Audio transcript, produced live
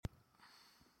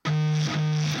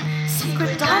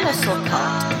Secret dinosaur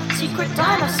cult. Secret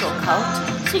dinosaur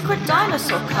cult. Secret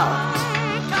dinosaur cult.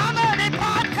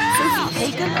 Sophie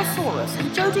Hagen of Forrest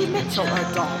and Jodie Mitchell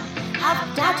are Dom.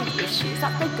 Have daddy issues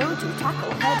that they go to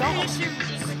tackle head on.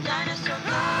 Secret dinosaur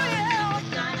cult.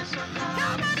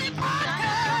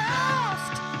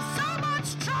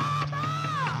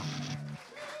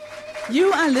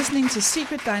 You are listening to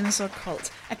Secret Dinosaur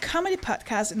Cult, a comedy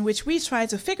podcast in which we try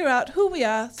to figure out who we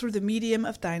are through the medium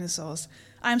of dinosaurs.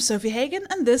 I'm Sophie Hagen,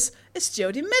 and this is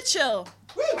Jodie Mitchell.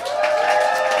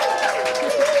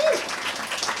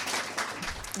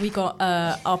 We got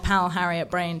our pal Harriet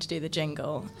Brain to do the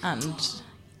jingle, and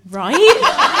right?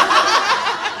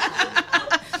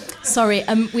 Sorry,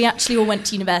 we actually all went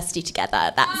to university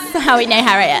together. That's how we know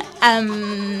Harriet.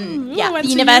 Yeah,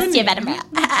 University of Edinburgh.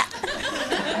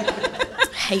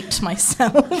 Hate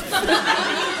myself.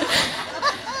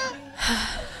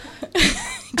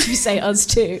 Do you say us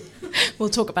too? We'll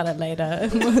talk about it later.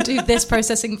 We'll do this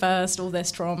processing first, all this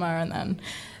trauma, and then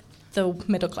the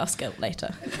middle class guilt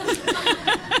later.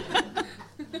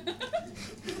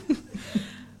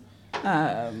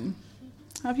 How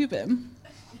have you been?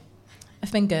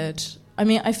 I've been good. I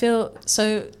mean, I feel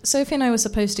so. Sophie and I were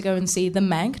supposed to go and see The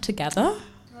Meg together.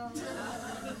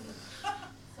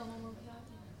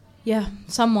 Yeah,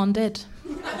 someone did.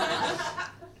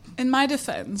 In my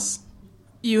defense,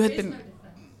 you had been...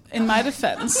 In my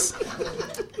defense...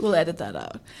 We'll edit that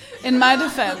out. In my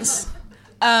defense,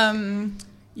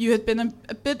 you had been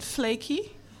a bit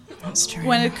flaky. That's true.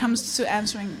 When it comes to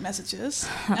answering messages.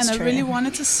 That's and true. I really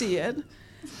wanted to see it.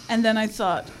 And then I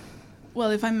thought, well,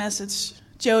 if I message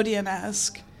Jodie and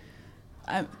ask,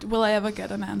 will I ever get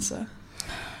an answer?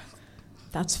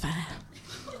 That's fair.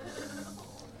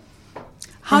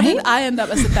 How did I end up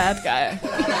as the bad guy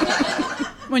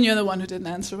when you're the one who didn't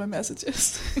answer my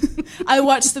messages? I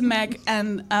watched The Meg,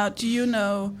 and do you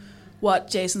know what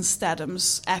Jason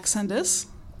Statham's accent is?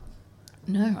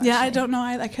 No, actually. Yeah, I don't know.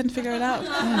 I couldn't figure it out.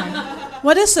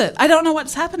 What is it? I don't know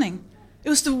what's happening. It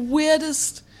was the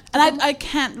weirdest... And I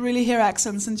can't really hear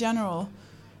accents in general,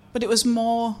 but it was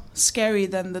more scary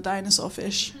than the dinosaur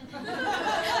fish.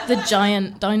 The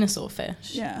giant dinosaur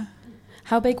fish. Yeah.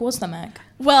 How big was the Meg?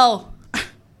 Well...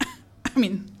 I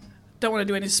mean, don't want to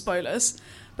do any spoilers,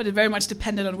 but it very much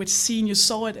depended on which scene you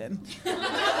saw it in. Yeah,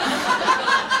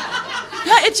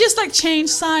 it just like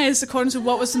changed size according to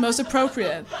what was the most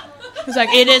appropriate. It was like,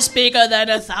 it is bigger than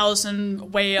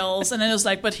 1,000 whales, and then it was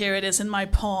like, but here it is in my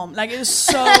palm. Like, it was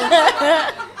so...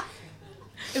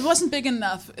 It wasn't big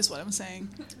enough, is what I'm saying.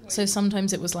 So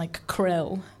sometimes it was like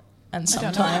krill, and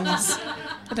sometimes...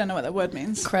 I don't know what that word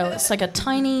means. Krill, it's like a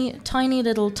tiny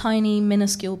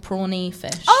minuscule prawny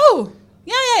fish. Oh!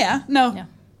 Yeah. No. Yeah.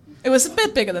 It was a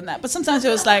bit bigger than that, but sometimes it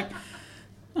was like,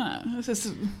 this is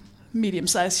a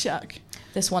medium-sized shark.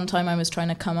 This one time I was trying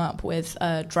to come up with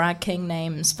drag king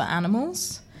names for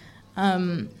animals.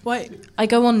 Wait. I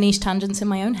go on niche tangents in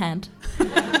my own head.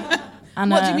 And,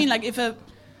 What do you mean, like if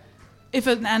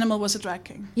an animal was a drag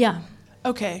king? Yeah.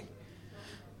 Okay.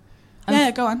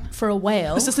 Yeah, go on. For a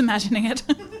whale. I was just imagining it.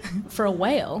 For a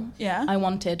whale, Yeah. I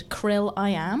wanted Krill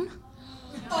I Am.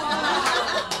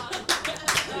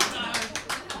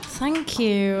 Thank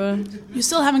you. You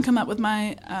still haven't come up with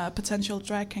my potential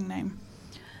drag king name.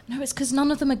 No, it's because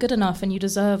none of them are good enough, and you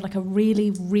deserve like a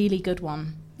really, really good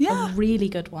one. Yeah. A really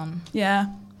good one. Yeah.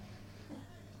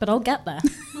 But I'll get there.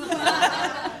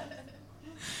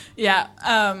 Yeah.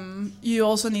 You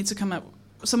also need to come up...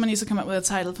 Someone needs to come up with a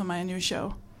title for my new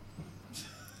show.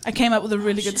 I came up with a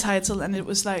really good title, and it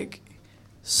was like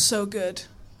so good.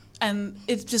 And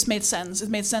it just made sense. It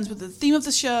made sense with the theme of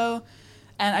the show,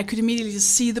 and I could immediately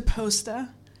just see the poster.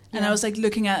 And I was like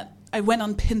I went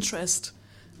on Pinterest.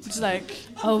 It's like...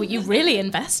 Oh, you really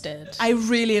invested. I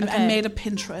made a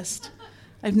Pinterest.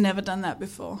 I've never done that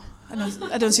before.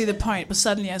 I don't see the point, but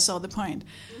suddenly I saw the point.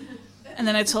 And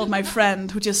then I told my friend,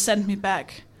 who just sent me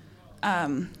back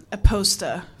a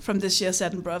poster from this year's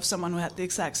Edinburgh of someone who had the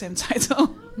exact same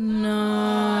title.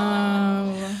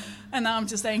 No. And now I'm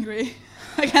just angry.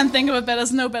 I can't think of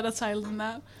no better title than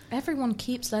that. Everyone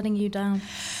keeps letting you down.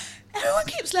 Everyone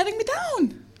keeps letting me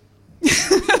down.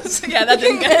 So yeah, that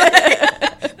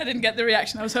didn't get the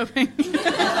reaction I was hoping.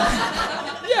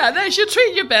 Yeah, they should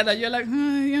treat you better. You're like,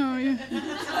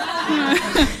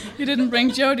 you didn't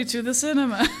bring Jodie to the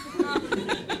cinema.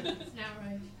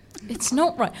 It's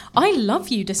not right. I love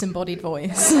you, disembodied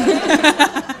voice.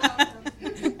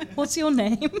 What's your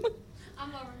name?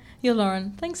 I'm Lauren. You're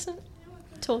Lauren. Thanks for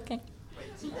talking.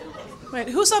 Wait,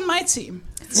 who's on my team?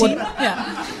 What?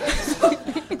 Yeah.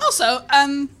 Also,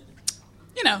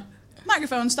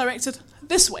 microphones directed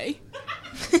this way.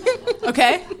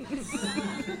 Okay?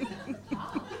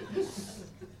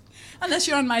 Unless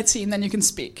you're on my team, then you can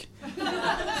speak.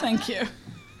 Thank you.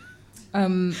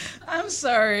 I'm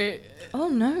sorry. Oh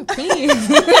no, please.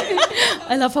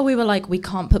 I love how we were like, we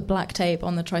can't put black tape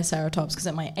on the Triceratops because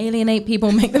it might alienate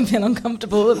people, make them feel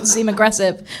uncomfortable, seem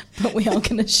aggressive, but we are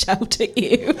going to shout at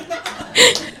you.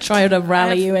 Try to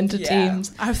rally you into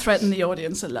teams. I've threatened the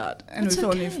audience a lot, and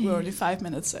we're only 5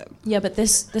 minutes in. Yeah, but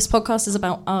this podcast is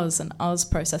about us and us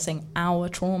processing our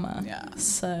trauma. Yeah.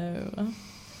 So...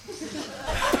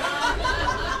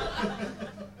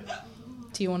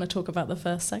 Do you want to talk about the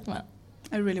first segment?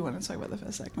 I really want to talk about the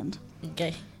first segment.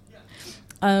 Okay.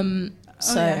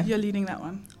 You're leading that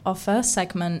one. Our first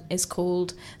segment is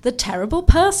called the Terrible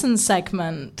Person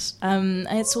segment. And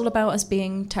it's all about us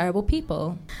being terrible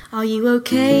people. Are you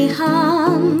okay,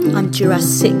 hon? I'm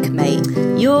Jurassic, mate.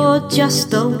 You're just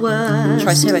the worst.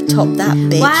 Triceratop that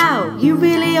bitch. Wow, you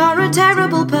really are a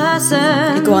terrible person.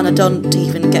 Iguana, don't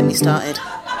even get me started.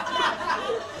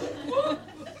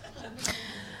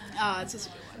 It's just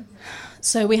a good one.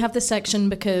 So we have this section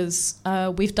because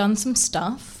we've done some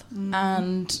stuff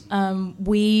and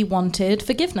we wanted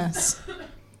forgiveness.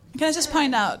 Can I just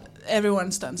point out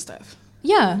everyone's done stuff?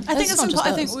 Yeah, I think it's important.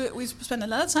 I think we spend a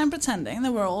lot of time pretending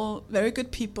that we're all very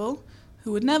good people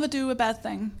who would never do a bad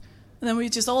thing. And then we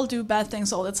just all do bad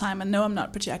things all the time, and no, I'm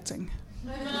not projecting.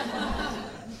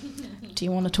 Do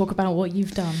you want to talk about what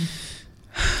you've done?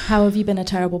 How have you been a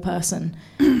terrible person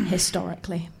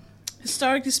historically?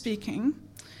 Historically speaking,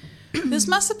 this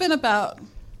must have been about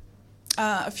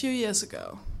a few years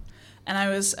ago, and I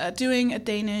was doing a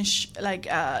Danish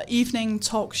evening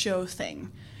talk show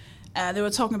thing. They were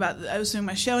talking about I was doing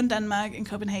my show in Denmark, in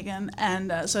Copenhagen,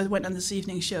 and so I went on this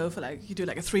evening show for you do a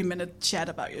 3-minute chat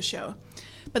about your show.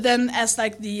 But then as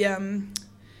the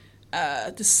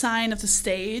sign of the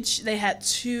stage, they had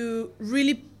 2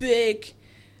 really big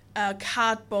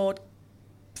cardboard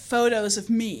photos of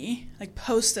me,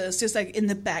 posters, just in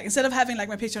the back. Instead of having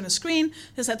my picture on the screen,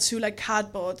 just had 2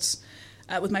 cardboards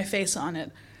with my face on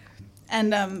it.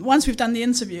 And once we've done the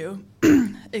interview,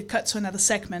 it cut to another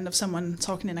segment of someone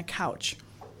talking in a couch.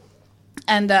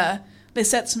 And they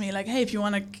said to me, hey, if you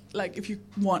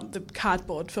want the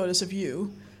cardboard photos of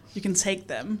you, you can take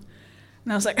them.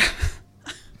 And I was like,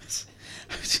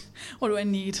 what do I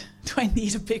need? Do I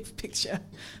need a big picture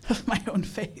of my own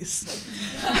face?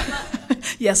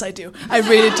 Yes, I do. I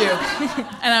really do.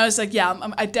 And I was like, yeah,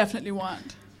 I definitely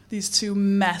want these 2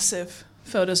 massive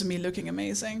photos of me looking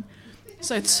amazing.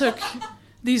 So I took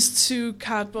these 2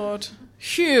 cardboard,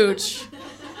 huge,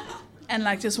 and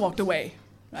just walked away,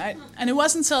 right? And it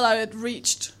wasn't until I had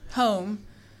reached home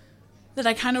that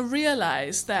I kind of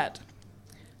realized that.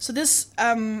 So this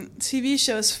TV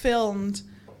show is filmed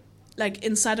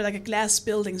inside of a glass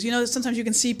buildings. Sometimes you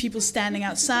can see people standing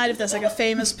outside if there's a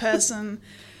famous person.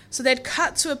 So they'd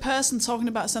cut to a person talking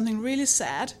about something really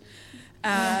sad,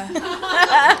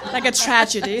 like a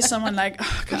tragedy. Someone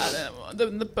oh God,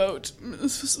 the boat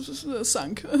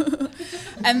sunk.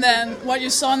 And then what you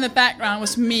saw in the background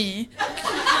was me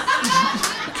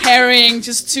carrying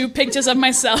just 2 pictures of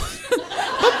myself.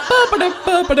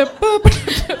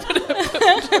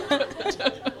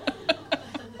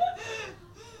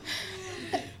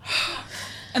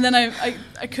 And then I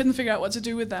couldn't figure out what to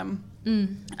do with them.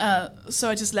 So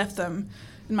I just left them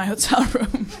in my hotel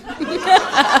room.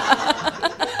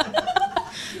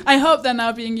 I hope they're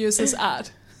now being used as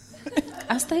art.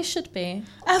 As they should be.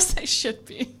 As they should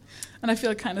be. And I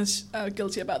feel kind of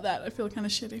guilty about that. I feel kind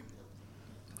of shitty.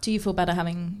 Do you feel better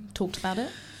having talked about it?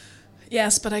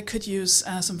 Yes, but I could use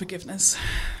some forgiveness.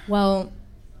 Well,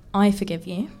 I forgive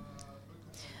you.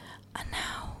 And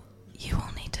now you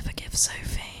will need to forgive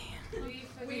Sophie.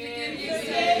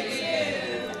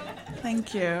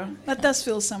 Thank you. That does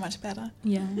feel so much better.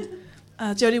 Yeah.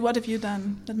 Jodie, what have you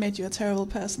done that made you a terrible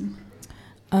person?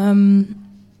 I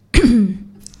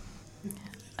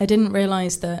didn't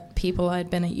realise that people I'd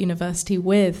been at university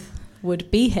with would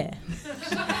be here.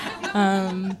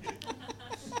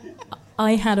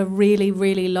 I had a really,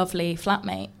 really lovely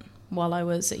flatmate while I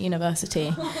was at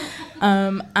university.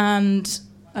 And...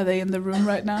 Are they in the room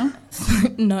right now?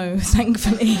 No,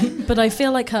 thankfully. But I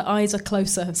feel like her eyes are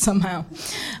closer somehow.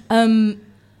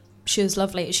 She was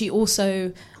lovely. She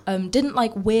also didn't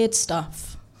like weird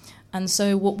stuff. And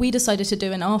so what we decided to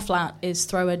do in our flat is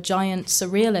throw a giant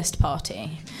surrealist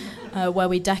party where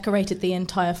we decorated the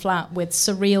entire flat with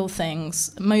surreal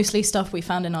things, mostly stuff we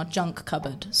found in our junk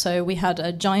cupboard. So we had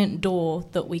a giant door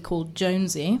that we called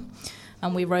Jonesy,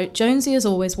 and we wrote Jonesy is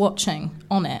always watching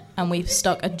on it, and we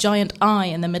stuck a giant eye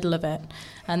in the middle of it,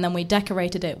 and then we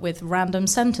decorated it with random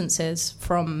sentences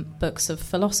from books of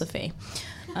philosophy.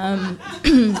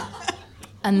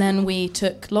 And then we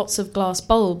took lots of glass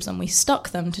bulbs and we stuck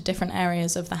them to different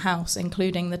areas of the house,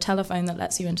 including the telephone that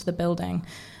lets you into the building.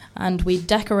 And we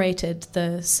decorated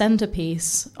the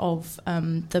centerpiece of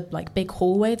the big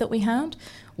hallway that we had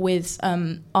with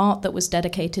art that was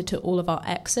dedicated to all of our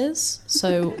exes.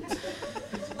 So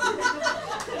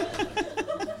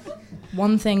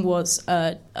one thing was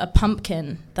a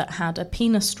pumpkin that had a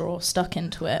penis straw stuck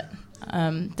into it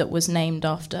that was named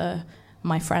after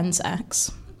my friend's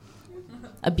ex.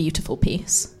 A beautiful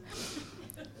piece.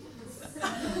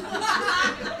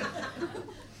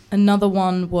 Another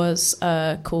one was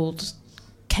called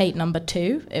Kate Number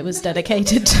 2. It was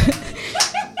dedicated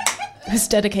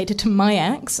to my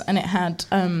ex, and it had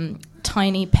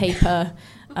tiny paper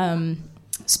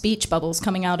speech bubbles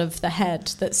coming out of the head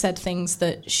that said things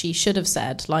that she should have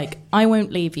said, like, "I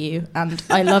won't leave you" and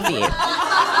 "I love you."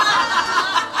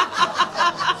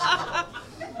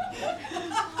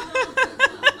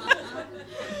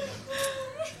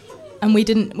 And we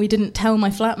didn't tell my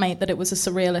flatmate that it was a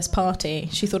surrealist party.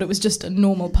 She thought it was just a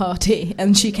normal party.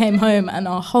 And she came home and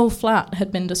our whole flat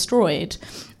had been destroyed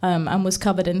and was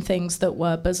covered in things that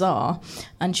were bizarre.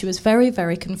 And she was very,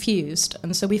 very confused.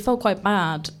 And so we felt quite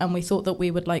bad, and we thought that we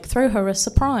would throw her a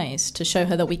surprise to show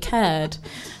her that we cared.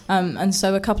 And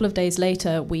so a couple of days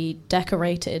later, we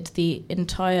decorated the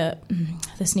entire...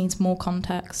 This needs more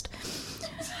context.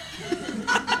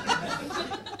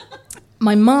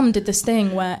 My mum did this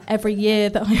thing where every year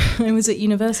that I was at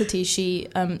university, she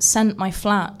sent my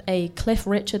flat a Cliff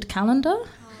Richard calendar.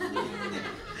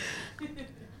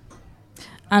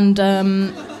 And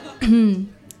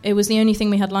it was the only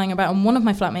thing we had lying about. And one of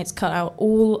my flatmates cut out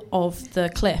all of the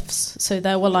Cliffs. So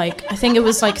there were I think it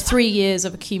was 3 years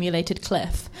of accumulated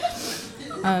Cliff.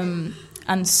 And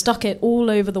stuck it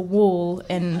all over the wall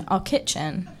in our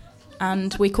kitchen.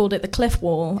 And we called it the Cliff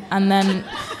Wall. And then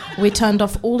we turned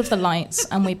off all of the lights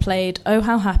and we played "Oh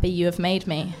How Happy You Have Made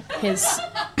Me,"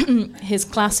 his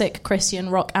classic Christian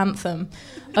rock anthem,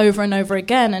 over and over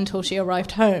again until she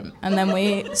arrived home. And then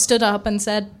we stood up and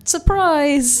said,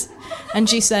 "Surprise!" And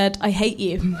she said, "I hate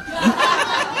you."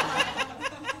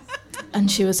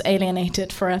 And she was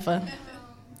alienated forever.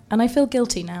 And I feel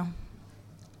guilty now.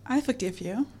 I forgive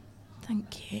you.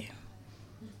 Thank you.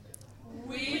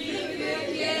 We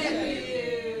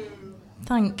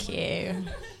Thank you.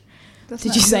 That's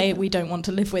Did you say we don't want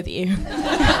to live with you?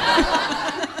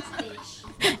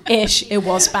 Ish. It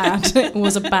was bad. It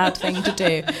was a bad thing to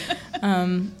do.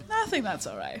 I think that's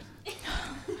all right.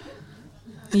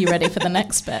 Are you ready for the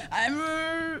next bit?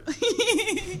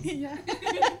 Yeah.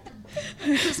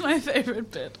 This is my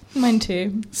favorite bit. Mine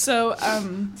too. So,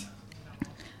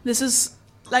 this is...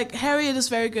 Harriet is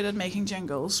very good at making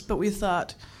jingles, but we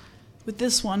thought with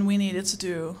this one we needed to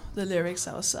do the lyrics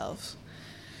ourselves.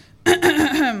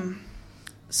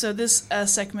 So this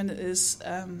segment is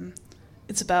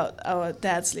it's about our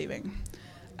dads leaving.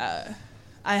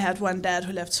 I had one dad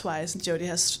who left twice, and Jodie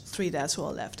has 3 dads who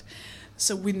all left.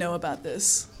 So we know about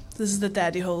this. This is the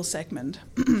daddy hole segment,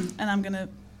 and I'm gonna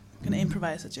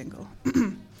improvise a jingle.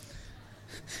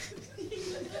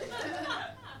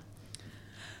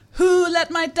 Who let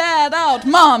my dad out?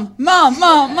 Mom, mom,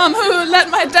 mom, mom. Who let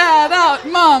my dad out?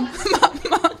 Mom, mom,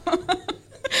 mom.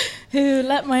 Who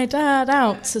let my dad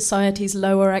out? Society's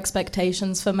lower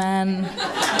expectations for men.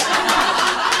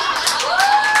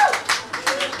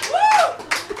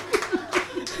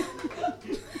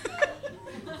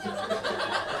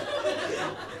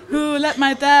 Who let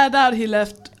my dad out? He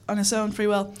left on his own free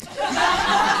will.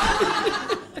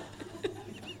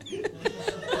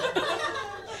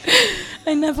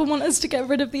 I never want us to get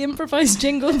rid of the improvised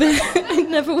jingle bit. I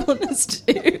never want us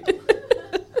to.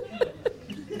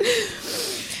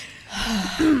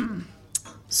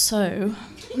 So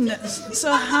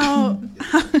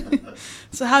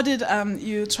how did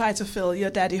you try to fill your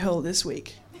daddy hole this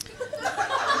week?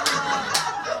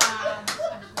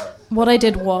 What I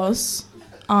did was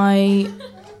I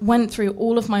went through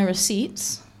all of my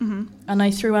receipts and I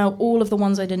threw out all of the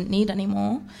ones I didn't need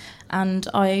anymore, and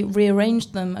I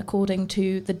rearranged them according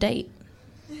to the date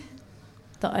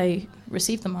that I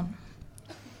received them on.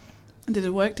 And did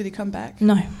it work? Did he come back?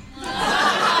 No.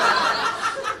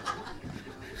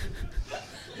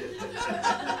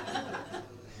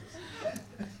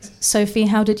 Sophie,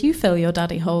 how did you fill your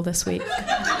daddy hole this week?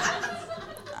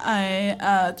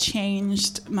 I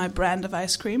changed my brand of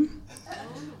ice cream.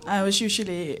 I was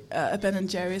usually a Ben &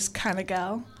 Jerry's kind of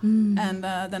gal, and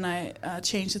then I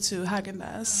changed it to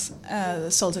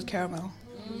Häagen-Dazs, salted caramel.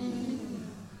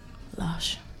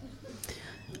 Lush.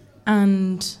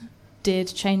 And did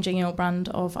changing your brand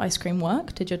of ice cream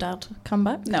work? Did your dad come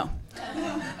back? No.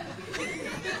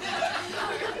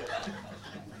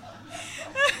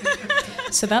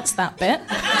 So that's that bit.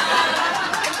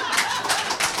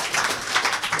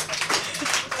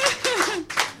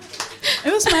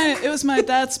 It was my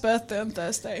dad's birthday on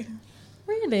Thursday.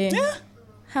 Really? Yeah.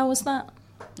 How was that?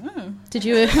 Oh. Did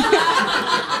you...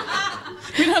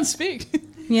 We don't speak.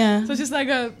 Yeah. So it's just like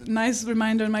a nice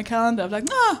reminder in my calendar of like,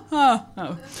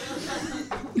 oh.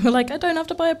 You were like, I don't have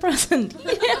to buy a present.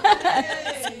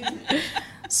 Yes.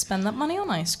 Spend that money on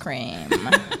ice cream.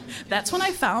 That's when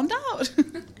I found out.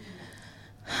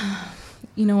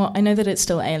 You know what? I know that it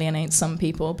still alienates some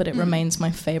people, but it remains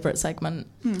my favourite segment.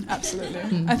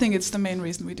 Absolutely. I think it's the main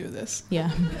reason we do this.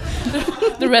 Yeah.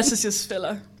 The rest is just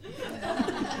filler.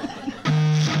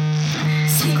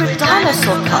 Secret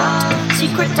dinosaur cult.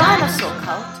 Secret dinosaur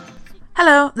cult.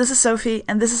 Hello, this is Sophie,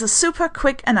 and this is a super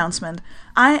quick announcement.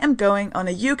 I am going on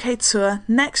a UK tour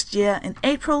next year in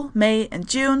April, May, and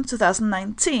June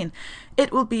 2019.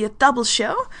 It will be a double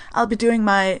show. I'll be doing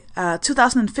my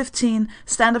 2015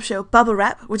 stand-up show Bubble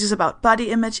Wrap, which is about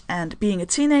body image and being a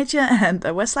teenager and a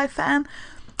Westlife fan.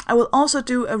 I will also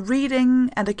do a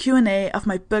reading and a Q&A of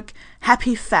my book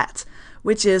Happy Fat,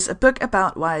 which is a book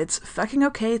about why it's fucking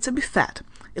okay to be fat.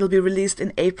 It'll be released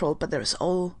in April, but there is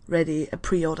already a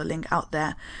pre-order link out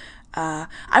there.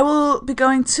 I will be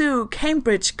going to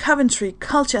Cambridge, Coventry,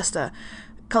 Colchester,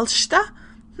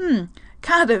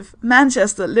 Cardiff,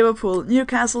 Manchester, Liverpool,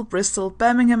 Newcastle, Bristol,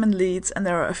 Birmingham and Leeds, and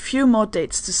there are a few more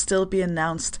dates to still be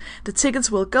announced. The tickets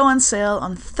will go on sale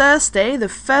on Thursday, the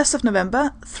 1st of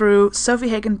November, through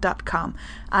sophiehagen.com.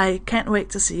 I can't wait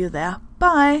to see you there.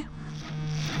 Bye!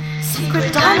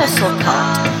 Secret dinosaur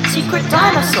cult. Secret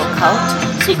dinosaur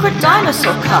cult. Secret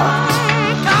dinosaur cult.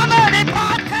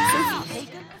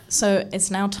 So it's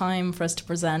now time for us to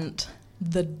present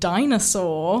the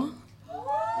dinosaur.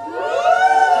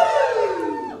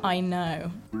 I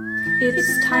know.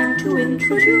 It's time to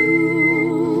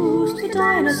introduce the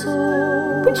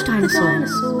dinosaur. Which dinosaur? The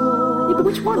dinosaur. Yeah, but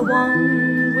which one? The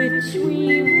one which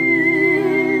we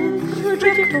will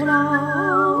project all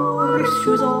our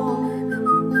issues on.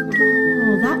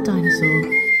 Oh, that dinosaur.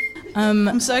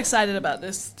 I'm so excited about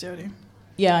this, Jodie.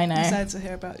 Yeah, I know. I'm excited to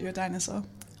hear about your dinosaur.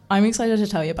 I'm excited to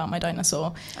tell you about my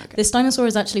dinosaur. Okay. This dinosaur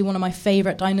is actually one of my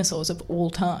favourite dinosaurs of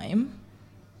all time.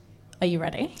 Are you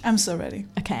ready? I'm so ready.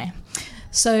 Okay.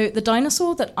 So the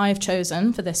dinosaur that I've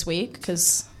chosen for this week,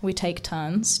 because we take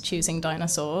turns choosing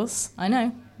dinosaurs, I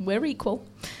know, we're equal,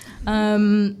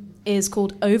 is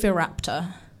called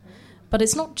Oviraptor. But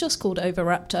it's not just called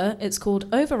Oviraptor, it's called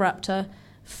Oviraptor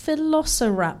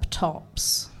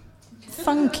Velociraptops.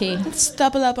 Funky. Let's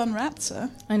double up on raptor.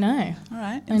 I know. All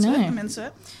right. I know. I'm into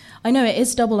it. I know, it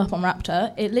is double up on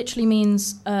raptor. It literally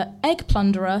means egg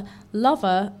plunderer,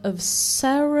 lover of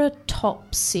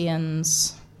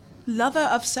ceratopsians. Lover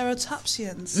of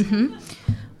ceratopsians. Mm-hmm.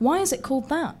 Why is it called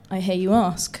that, I hear you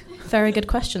ask? Very good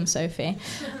question, Sophie.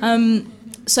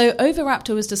 So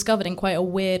Oviraptor was discovered in quite a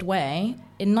weird way.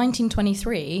 In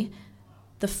 1923,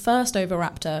 the first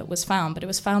Oviraptor was found, but it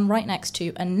was found right next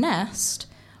to a nest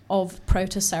of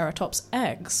Protoceratops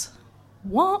eggs.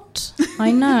 What?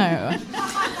 I know.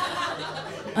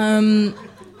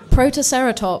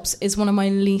 Protoceratops is one of my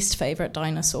least favourite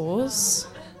dinosaurs.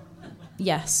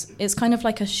 Yes, it's kind of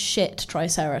like a shit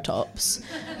Triceratops.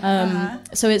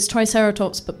 So it's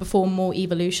Triceratops, but before more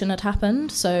evolution had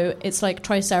happened. So it's like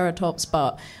Triceratops,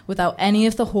 but without any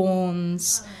of the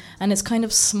horns. And it's kind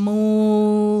of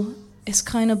small. It's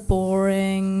kind of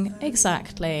boring.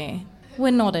 Exactly. We're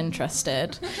not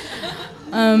interested.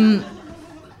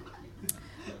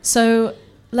 So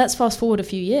let's fast forward a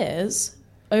few years.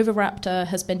 Oviraptor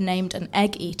has been named an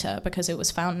egg eater because it was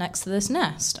found next to this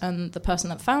nest. And the person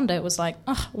that found it was like,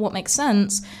 what makes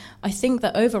sense? I think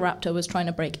that Oviraptor was trying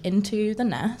to break into the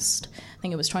nest. I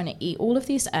think it was trying to eat all of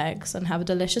these eggs and have a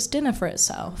delicious dinner for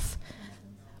itself.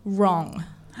 Wrong.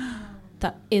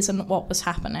 That isn't what was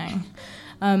happening.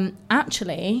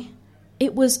 Actually,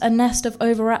 it was a nest of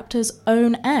Oviraptor's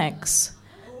own eggs.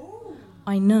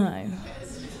 I know.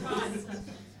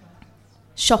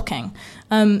 Shocking.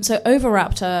 So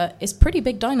Oviraptor is a pretty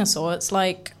big dinosaur. It's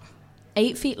like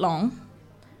 8 feet long.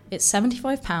 It's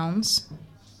 75 pounds.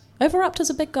 Oviraptor's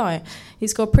a big guy.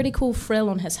 He's got a pretty cool frill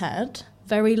on his head.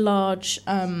 Very large,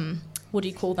 what do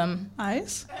you call them?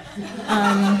 Eyes?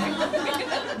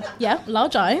 Yeah,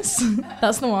 large eyes.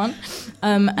 That's the one.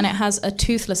 And it has a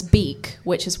toothless beak,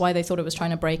 which is why they thought it was trying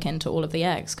to break into all of the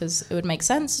eggs, because it would make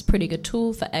sense. It's a pretty good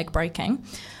tool for egg breaking.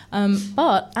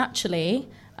 But actually,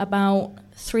 about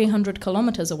 300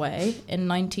 kilometers away in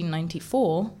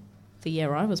 1994, the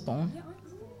year I was born.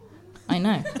 I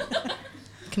know.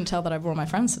 You can tell that I brought my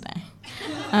friends today.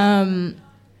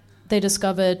 They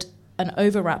discovered an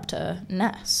oviraptor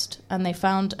nest, and they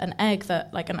found an egg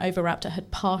that like an oviraptor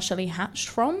had partially hatched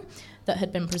from that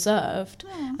had been preserved,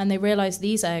 and they realized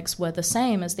these eggs were the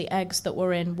same as the eggs that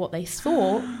were in what they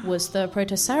thought was the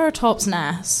Protoceratops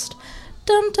nest.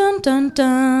 Dun dun dun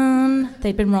dun.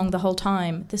 They'd been wrong the whole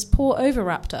time. This poor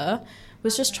oviraptor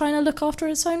was just trying to look after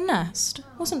its own nest,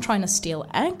 wasn't trying to steal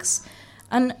eggs.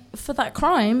 And for that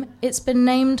crime, it's been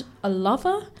named a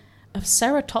lover of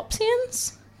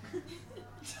ceratopsians?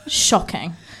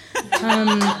 Shocking.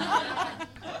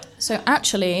 So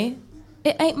actually,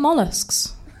 it ate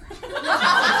mollusks.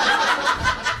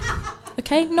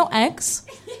 Okay, not eggs.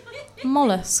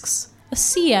 Mollusks. A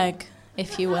sea egg,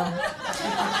 if you will.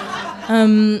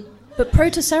 But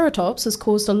Protoceratops has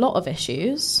caused a lot of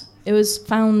issues. It was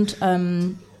found,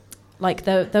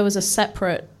 there was a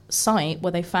separate site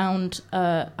where they found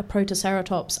a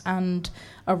Protoceratops and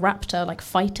a raptor, like,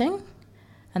 fighting.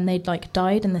 And they'd, like,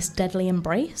 died in this deadly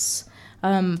embrace.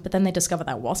 But then they discovered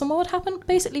that wasn't what had happened.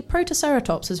 Basically,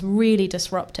 Protoceratops has really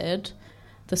disrupted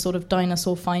the sort of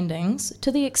dinosaur findings to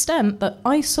the extent that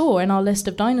I saw in our list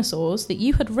of dinosaurs that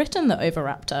you had written that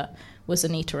Oviraptor was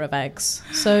an eater of eggs.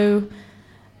 So,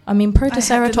 I mean,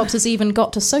 Protoceratops has even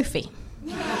got to Sophie.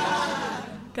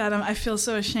 God, I feel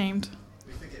so ashamed.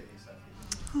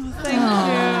 Oh, thank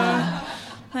you.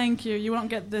 Thank you. You won't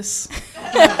get this.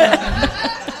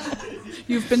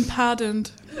 You've been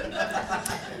pardoned.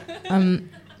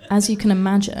 As you can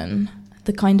imagine,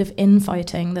 the kind of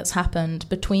infighting that's happened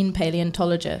between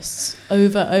paleontologists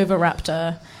over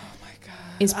Oviraptor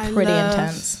is pretty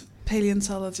intense.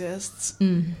 Paleontologists.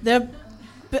 Mm.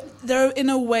 They're in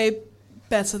a way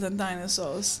better than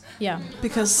dinosaurs. Yeah.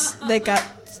 Because they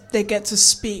get to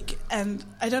speak, and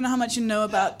I don't know how much you know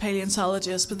about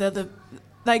paleontologists, but they're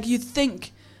you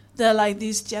think they're like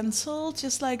these gentle,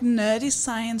 just like nerdy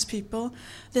science people.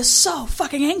 They're so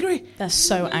fucking angry. They're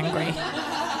so angry.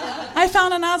 I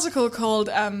found an article called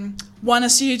 "Wanna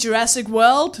See Jurassic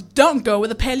World? Don't go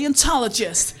with a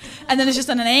paleontologist." And then it's just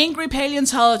an angry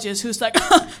paleontologist who's like,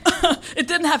 "It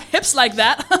didn't have hips like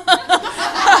that."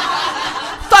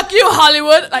 Fuck you,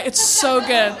 Hollywood! Like, it's so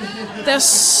good. They're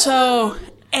so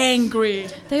angry.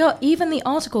 They are. Even the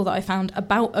article that I found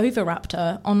about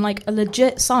Oviraptor on like a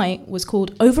legit site was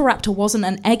called "Oviraptor wasn't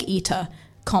an egg eater,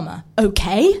 comma,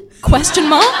 okay? Question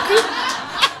mark?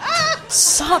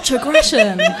 Such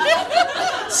aggression.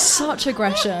 Such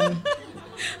aggression.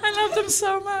 I love them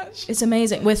so much. It's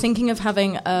amazing. We're thinking of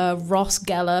having a Ross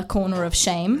Geller corner of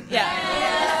shame.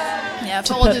 Yeah,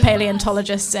 to put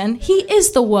paleontologists in. He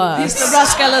is the worst.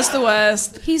 Ross Geller's the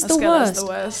worst. He's the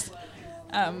worst.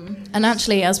 And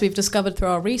actually, as we've discovered through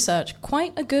our research,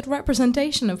 quite a good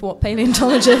representation of what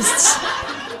paleontologists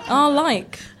are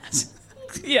like.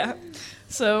 Yeah.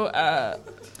 So,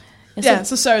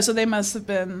 So they must have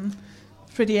been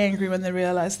pretty angry when they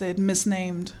realized they'd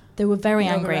misnamed. They were very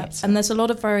angry. Oviraptor. And there's a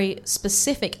lot of very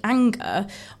specific anger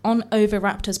on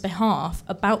Oviraptor's behalf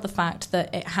about the fact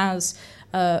that it has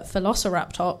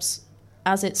Velociraptops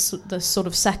as it's the sort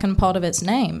of second part of its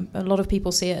name. A lot of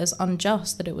people see it as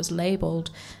unjust that it was labelled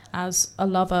as a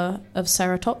lover of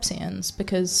ceratopsians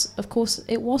because, of course,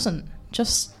 it wasn't.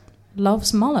 Just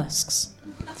loves mollusks.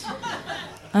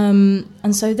 And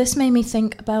so this made me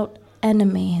think about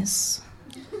enemies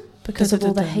because of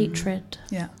all the hatred.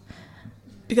 Yeah.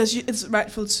 Because it's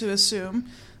rightful to assume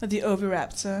that the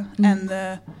Oviraptor and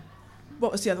the...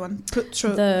 What was the other one?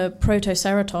 The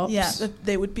Protoceratops. Yeah,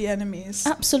 they would be enemies.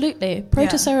 Absolutely.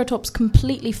 Protoceratops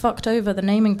completely fucked over the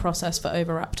naming process for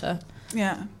Oviraptor.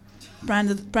 Yeah.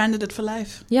 Branded it for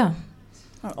life. Yeah.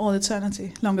 Or all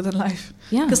eternity. Longer than life.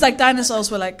 Yeah. Because like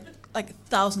dinosaurs were like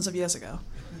thousands of years ago.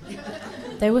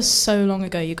 They were so long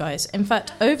ago, you guys. In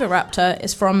fact, Oviraptor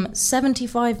is from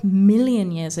 75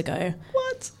 million years ago.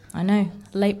 What? I know.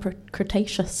 Late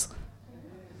Cretaceous.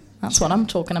 That's what I'm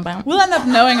talking about. We'll end up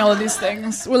knowing all of these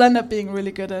things. We'll end up being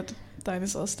really good at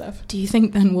dinosaur stuff. Do you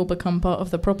think then we'll become part of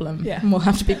the problem? Yeah. And we'll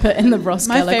have to be put in the Ross Geller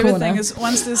corner? My favorite thing is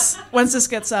once this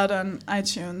gets out on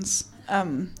iTunes,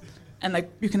 and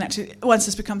like you can actually, once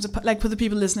this becomes like for the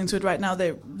people listening to it right now,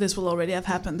 this will already have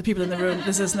happened. The people in the room,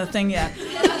 this isn't a thing yet.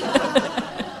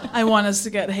 I want us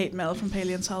to get hate mail from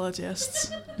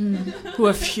paleontologists who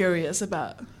are furious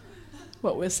about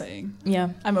what we're saying. Yeah.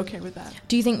 I'm okay with that.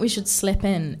 Do you think we should slip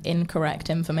in incorrect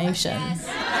information? Yes.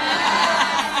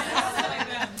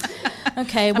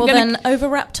 Okay, well then,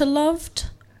 Oviraptor loved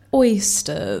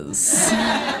oysters.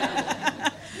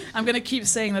 I'm going to keep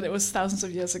saying that it was thousands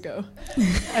of years ago.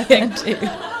 I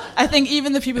think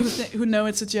even the people who know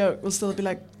it's a joke will still be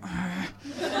like,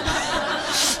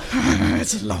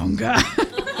 it's longer.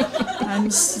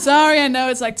 I'm sorry, I know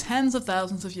it's like tens of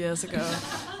thousands of years ago.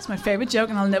 It's my favorite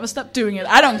joke, and I'll never stop doing it.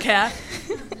 I don't care.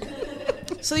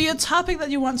 So your topic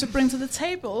that you want to bring to the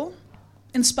table,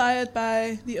 inspired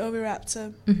by the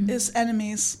Oviraptor, is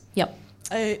enemies. Yep.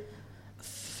 I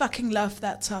fucking love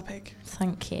that topic.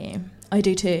 Thank you. I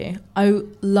do too. I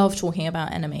love talking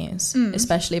about enemies,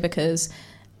 especially because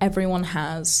everyone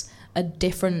has a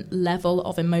different level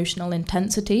of emotional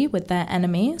intensity with their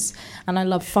enemies. And I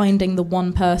love finding the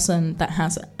one person that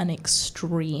has an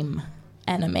extreme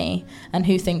enemy and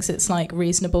who thinks it's like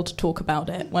reasonable to talk about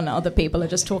it when other people are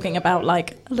just talking about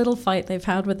like a little fight they've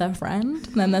had with their friend.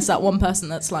 And then there's that one person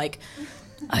that's like,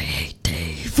 I hate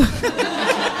Dave.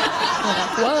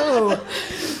 Whoa.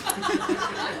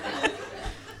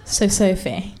 So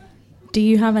Sophie, do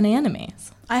you have any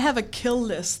enemies? I have a kill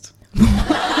list.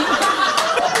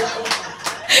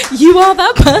 You are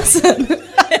that person.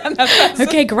 I am that person.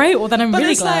 Okay, great. Well, then I'm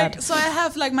really glad. Like, so I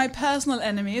have like my personal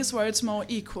enemies where it's more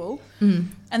equal,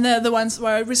 and they're the ones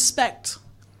where I respect.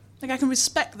 Like I can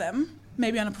respect them,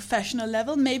 maybe on a professional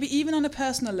level, maybe even on a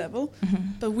personal level,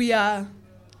 but we are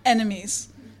enemies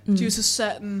due to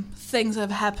certain things that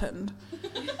have happened.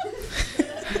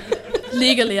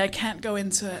 Legally, I can't go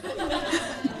into it.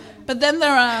 But then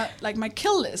there are like my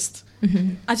kill list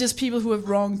are just people who have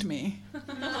wronged me.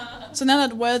 So they're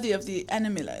not worthy of the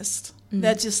enemy list.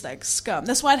 They're just like scum.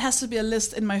 That's why it has to be a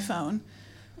list in my phone.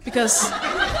 Because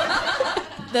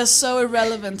they're so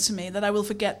irrelevant to me that I will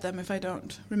forget them if I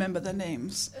don't remember their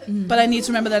names. But I need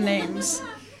to remember their names.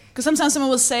 Because sometimes someone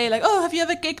will say like, oh, have you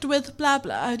ever gigged with blah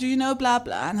blah? Do you know blah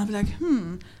blah? And I'll be like,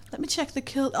 let me check the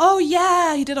kill. Oh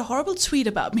yeah, he did a horrible tweet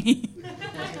about me.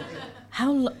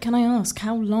 Can I ask,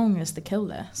 how long is the kill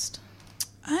list?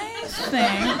 I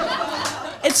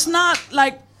think it's not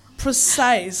like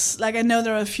precise. Like I know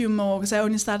there are a few more because I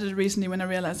only started it recently when I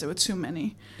realized there were too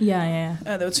many. Yeah.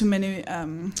 There were too many. I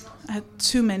had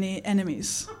too many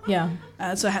enemies. Yeah.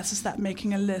 So I had to start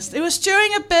making a list. It was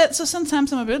during a bit, so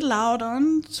sometimes I'm a bit loud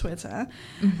on Twitter.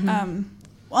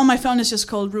 Well, my phone is just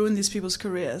called "Ruin These People's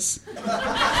Careers."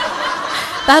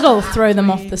 That'll throw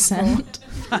them off the scent.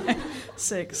 5,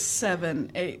 6,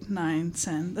 7, 8, 9,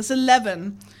 10. There's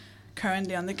 11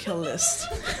 currently on the kill list.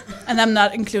 And I'm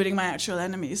not including my actual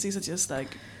enemies. These are just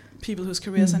like people whose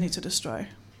careers I need to destroy.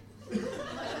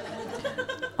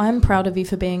 I'm proud of you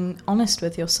for being honest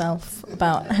with yourself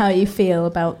about how you feel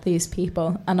about these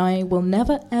people. And I will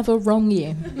never, ever wrong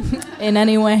you in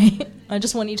any way. I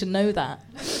just want you to know that.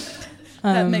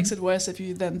 That makes it worse if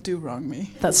you then do wrong me.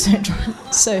 That's so true.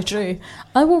 So true.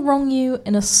 I will wrong you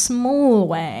in a small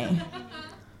way.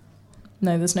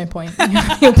 No, there's no point.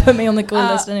 You'll put me on the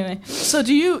call list anyway. So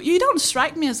do you don't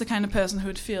strike me as the kind of person who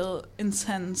would feel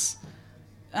intense.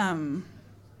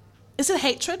 Is it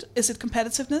hatred? Is it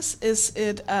competitiveness? Is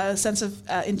it a sense of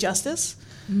injustice?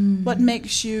 What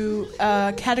makes you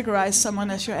categorize someone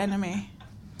as your enemy?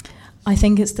 I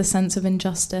think it's the sense of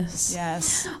injustice.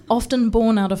 Yes. Often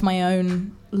born out of my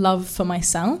own love for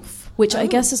myself, which I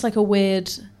guess is like a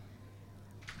weird...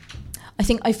 I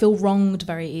think I feel wronged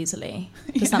very easily.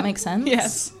 Does that make sense?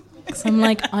 Yes. Because I'm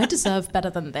like, I deserve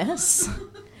better than this.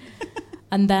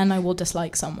 And then I will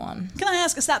dislike someone. Can I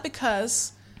ask, is that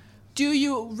because... Do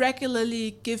you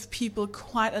regularly give people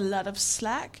quite a lot of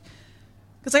slack?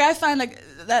 Because like, I find like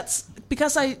that's...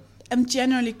 Because I am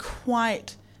generally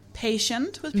quite...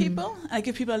 patient with people. I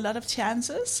give people a lot of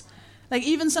chances. Like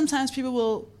even sometimes people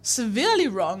will severely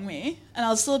wrong me and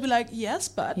I'll still be like, yes,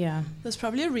 but there's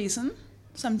probably a reason.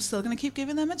 So I'm still going to keep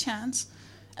giving them a chance.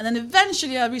 And then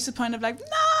eventually I'll reach the point of like,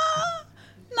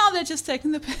 no, they're just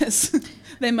taking the piss.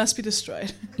 They must be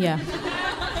destroyed. Yeah.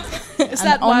 Is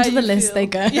that why onto the list feel? They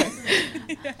go. Yeah.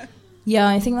 Yeah,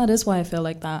 I think that is why I feel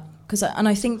like that. And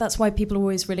I think that's why people are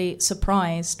always really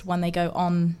surprised when they go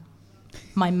on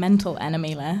my mental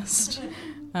enemy list,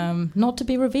 not to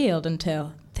be revealed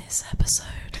until this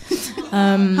episode.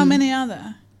 How many are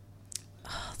there?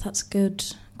 Oh, that's a good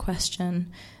question.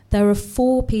 There are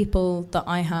 4 people that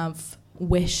I have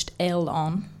wished ill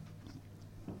on.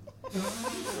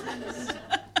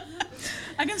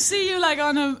 I can see you like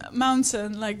on a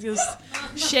mountain, like just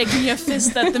shaking your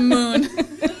fist at the moon.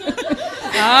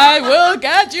 I will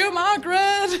get you,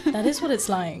 Margaret. That is what it's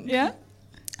like. Yeah?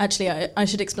 Actually, I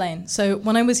should explain. So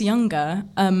when I was younger,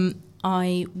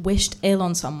 I wished ill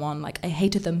on someone. Like, I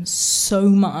hated them so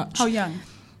much. How young?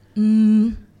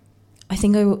 I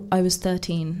think I was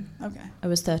 13. Okay. I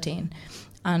was 13.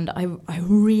 And I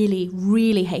really,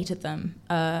 really hated them.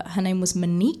 Her name was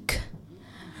Monique.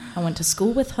 I went to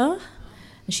school with her.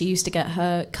 And she used to get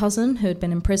her cousin, who had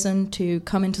been in prison, to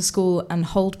come into school and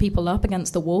hold people up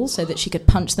against the wall so that she could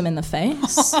punch them in the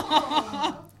face.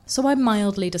 So I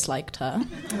mildly disliked her.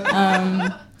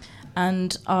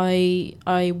 And I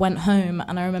went home,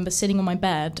 and I remember sitting on my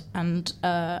bed, and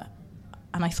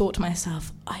I thought to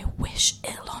myself, I wish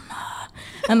ill on her.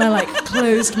 And I like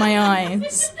closed my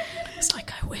eyes. It's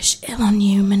like, I wish ill on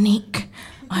you, Monique.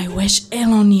 I wish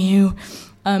ill on you.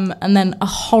 And then a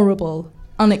horrible,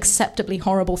 unacceptably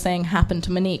horrible thing happened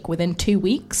to Monique within 2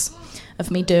 weeks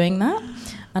of me doing that.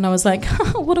 And I was like,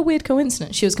 oh, what a weird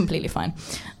coincidence. She was completely fine.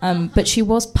 But she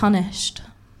was punished.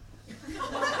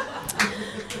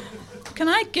 Can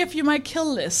I give you my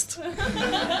kill list?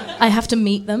 I have to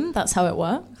meet them. That's how it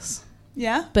works.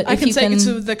 Yeah? But I if can you take can- it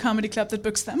to the comedy club that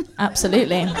books them.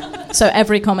 Absolutely. So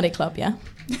every comedy club, yeah?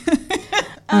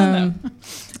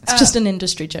 It's just an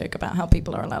industry joke about how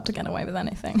people are allowed to get away with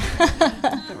anything.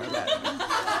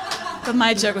 But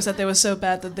my joke was that they were so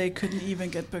bad that they couldn't even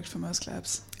get booked for most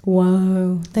clubs.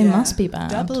 Whoa, they Yeah. must be bad.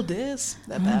 Double this.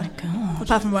 They're Oh bad. my God.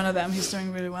 Apart from one of them, he's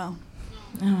doing really well.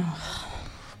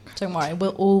 Don't worry,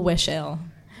 we'll all wish ill.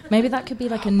 Maybe that could be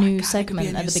like a new segment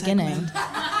be a at new the beginning.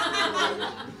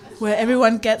 segment. Where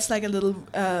everyone gets like a little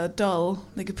doll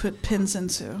they could put pins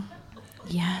into.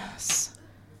 Yes.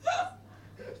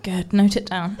 Good, note it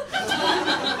down.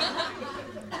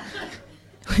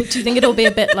 Do you think it'll be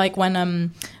a bit like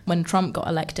when Trump got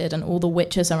elected and all the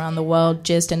witches around the world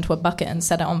jizzed into a bucket and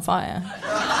set it on fire?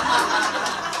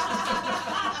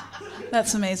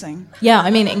 That's amazing. Yeah,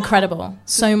 I mean, incredible.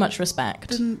 So much respect.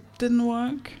 Didn't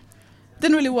work.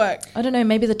 Didn't really work. I don't know,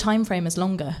 maybe the time frame is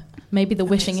longer. Maybe the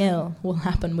wishing ill will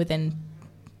happen within...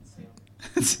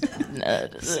 Please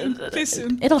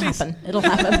soon. It'll Please. happen. It'll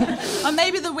happen. Or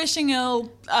maybe the wishing ill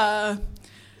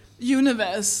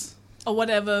universe or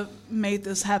whatever made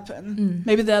this happen.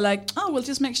 Maybe they're like, oh, we'll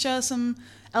just make sure some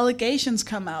allegations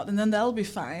come out and then they'll be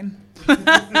fine.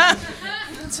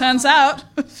 Turns out,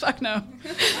 fuck no.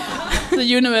 The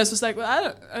universe was like,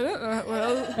 well, I don't know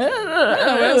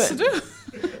what else to do.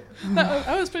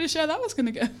 I was pretty sure that was going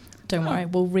to go. Don't worry,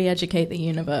 we'll re-educate the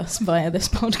universe via this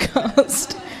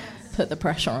podcast. Put the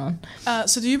pressure on.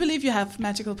 So do you believe you have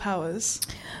magical powers?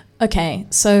 Okay,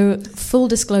 so full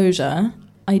disclosure,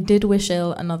 I did wish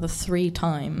ill another 3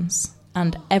 times,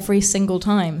 and every single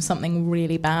time something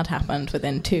really bad happened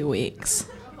within 2 weeks.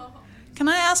 Can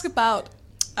I ask about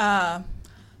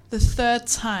the third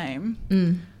time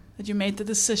that you made the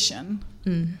decision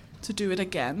to do it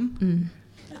again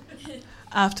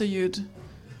after you'd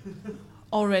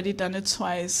already done it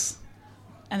twice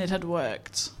and it had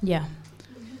worked? Yeah.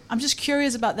 I'm just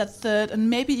curious about that third and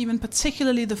maybe even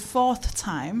particularly the fourth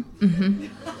time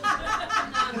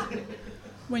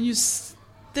when you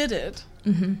did it,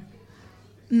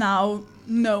 now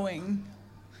knowing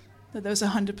that there's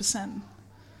 100%.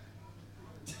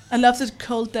 I love the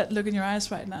cold, dead look in your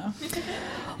eyes right now.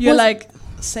 You're like,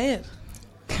 say it.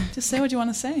 Just say what you want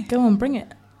to say. Go on, bring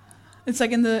it. It's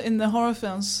like in the horror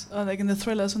films or like in the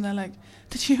thrillers when they're like,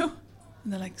 did you?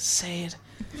 And they're like, say it.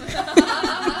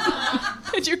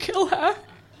 Did you kill her?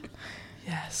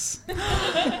 Yes.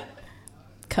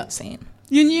 Cutscene.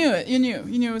 You knew it. You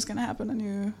knew it was going to happen, and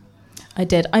you... I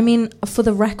did. I mean, for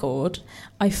the record,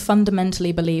 I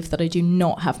fundamentally believe that I do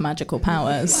not have magical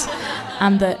powers,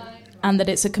 and that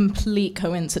it's a complete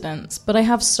coincidence. But I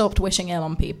have stopped wishing ill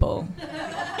on people,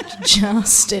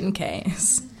 just in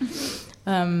case,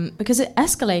 because it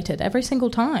escalated every single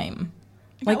time,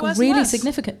 like worse and really worse.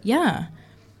 significant. Yeah,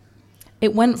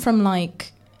 it went from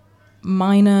like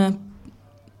minor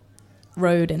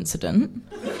road incident,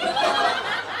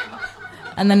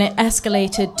 and then it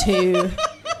escalated to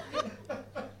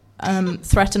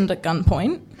threatened at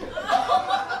gunpoint,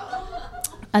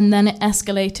 and then it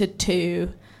escalated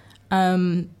to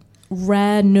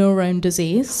rare neurone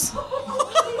disease.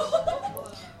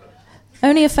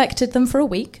 Only affected them for a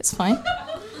week, it's fine.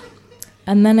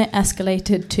 And then it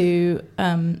escalated to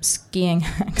skiing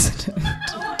accident.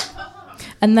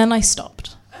 And then I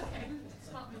stopped.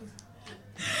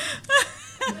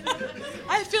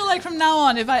 I feel like from now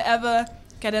on, if I ever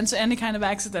get into any kind of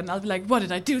accident, I'll be like, what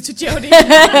did I do to Jodie?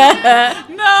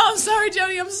 No, I'm sorry,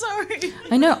 Jodie, I'm sorry.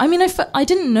 I know. I mean, I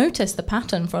didn't notice the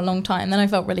pattern for a long time. Then I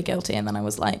felt really guilty. And then I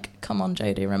was like, come on,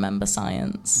 Jodie, remember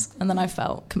science. And then I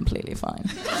felt completely fine.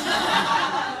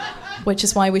 Which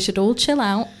is why we should all chill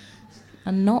out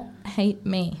and not hate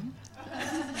me.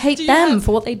 Hate Do you them have-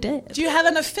 for what they did. Do you have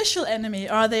an official enemy,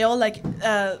 or are they all like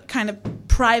kind of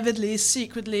privately,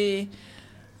 secretly,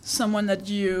 someone that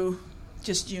you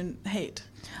hate?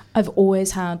 I've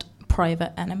always had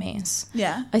private enemies.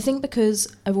 Yeah. I think because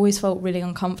I've always felt really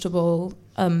uncomfortable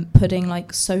putting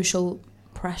like social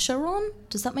pressure on.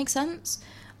 Does that make sense?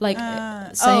 Like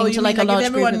saying you to like mean a large if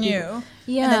everyone group of knew, people,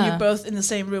 yeah, and then you're both in the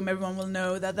same room, everyone will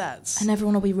know that that's. and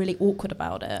everyone will be really awkward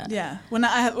about it. Yeah.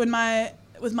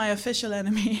 with my official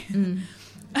enemy.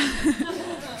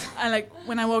 I like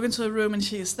when I walk into a room and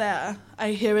she's there,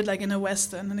 I hear it like in a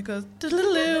western, and it goes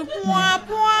 "Diddle-doo, wah,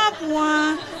 wah,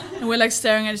 wah," and we're like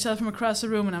staring at each other from across the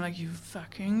room, and I'm like, "You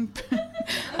fucking,"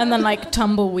 And then like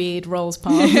tumbleweed rolls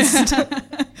past.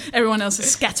 everyone else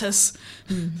scatters,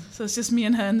 so it's just me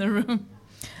and her in the room.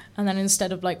 And then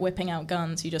instead of like whipping out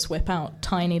guns, you just whip out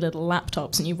tiny little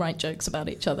laptops and you write jokes about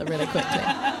each other really quickly.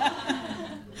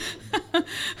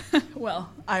 Well,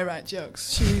 I write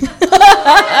jokes.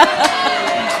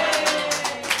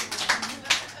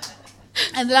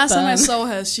 And the last time I saw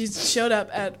her, she showed up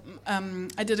at.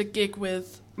 I did a gig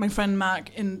with my friend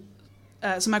Mark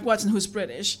so Mark Watson, who's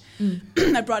British.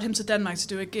 I brought him to Denmark to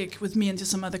do a gig with me and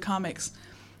just some other comics.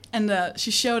 And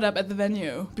she showed up at the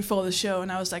venue before the show,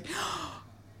 and I was like,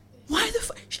 "Why the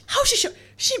fuck? How she show?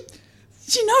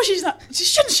 She knows she's not. She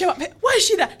shouldn't show up here. Why is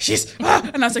she there? She's."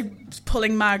 And I was like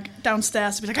pulling Mark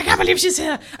downstairs to be like, "I can't believe she's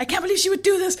here. I can't believe she would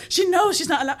do this. She knows she's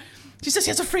not allowed. She's just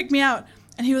here to freak me out."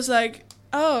 And he was like,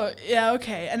 "Oh, yeah,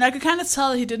 okay." And I could kind of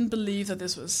tell he didn't believe that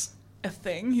this was a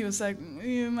thing. He was like,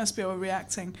 "You must be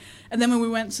overreacting." And then when we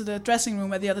went to the dressing room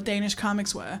where the other Danish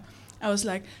comics were, I was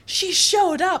like, "She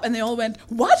showed up." And they all went,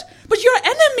 "What? But you're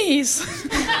enemies."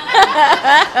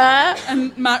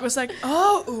 And Mark was like,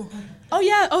 oh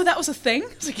yeah, that was a thing?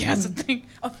 I was like, "Yeah, it's a thing.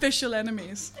 Official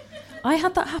enemies." I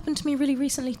had that happen to me really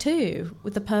recently too,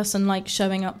 with the person like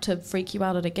showing up to freak you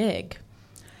out at a gig.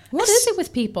 What is it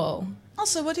with people?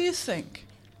 Also, what do you think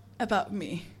about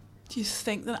me? Do you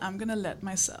think that I'm going to let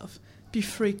myself be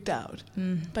freaked out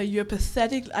by your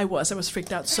pathetic... I was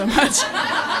freaked out so much.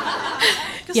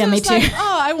 Yeah, me too. Like,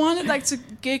 I wanted like to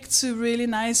gig to really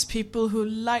nice people who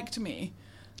liked me.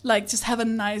 Like, just have a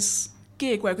nice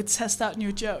gig where I could test out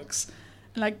new jokes.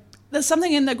 And like, there's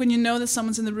something in like when you know that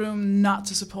someone's in the room not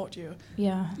to support you.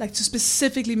 Yeah. Like to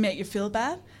specifically make you feel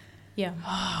bad. Yeah.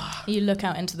 You look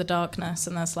out into the darkness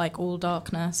and there's like all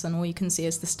darkness and all you can see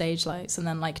is the stage lights and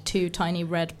then like 2 tiny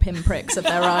red pinpricks of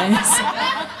their eyes.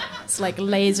 It's like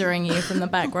lasering you from the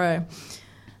back row.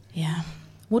 Yeah.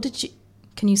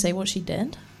 Can you say what she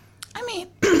did? I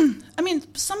mean,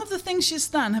 some of the things she's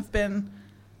done have been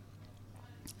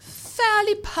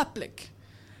fairly public.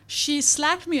 She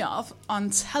slacked me off on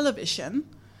television.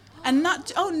 And not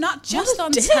just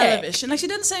on television. Like, she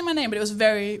didn't say my name, but it was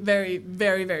very, very,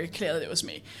 very, very clear that it was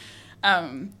me.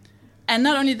 And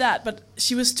not only that, but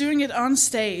she was doing it on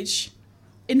stage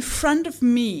in front of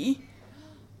me.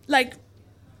 Like,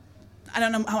 I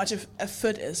don't know how much a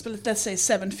foot is, but let's say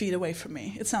 7 feet away from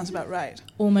me. It sounds about right.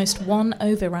 Almost one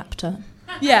oviraptor.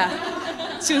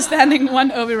 Yeah. She was standing 1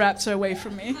 oviraptor away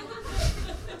from me,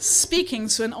 speaking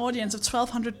to an audience of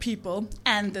 1,200 people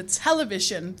and the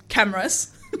television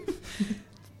cameras.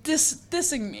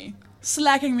 Dissing me,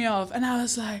 slacking me off, and I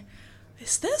was like,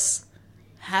 "Is this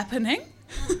happening?"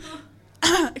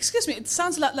 Excuse me, it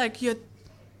sounds a lot like you're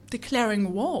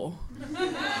declaring war.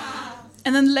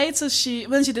 And then later she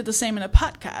did the same in a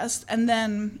podcast, and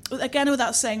then again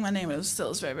without saying my name, it was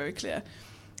very, very clear.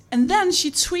 And then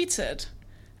she tweeted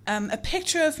a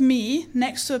picture of me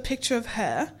next to a picture of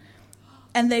her,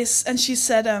 and she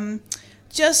said,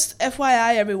 "Just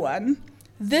FYI, everyone.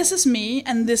 This is me,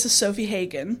 and this is Sophie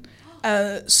Hagen.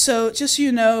 So just so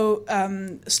you know,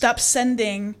 stop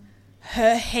sending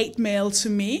her hate mail to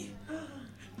me."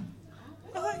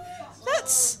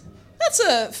 That's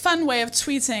a fun way of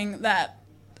tweeting that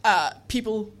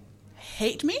people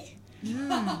hate me.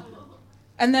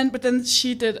 But then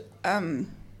she did a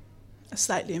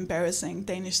slightly embarrassing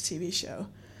Danish TV show.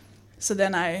 So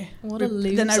then I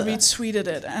retweeted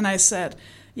it, and I said,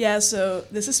 "Yeah, so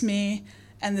this is me.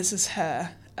 And this is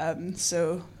her.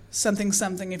 So something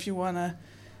if you wanna.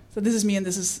 So this is me, and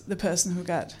this is the person who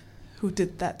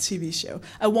did that TV show.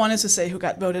 I wanted to say who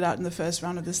got voted out in the first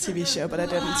round of this TV show, but I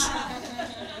didn't.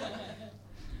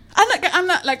 I'm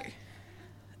not like.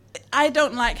 I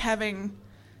don't like having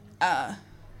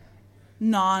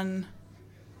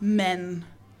non-men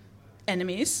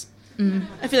enemies.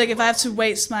 I feel like if I have to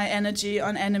waste my energy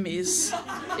on enemies,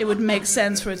 it would make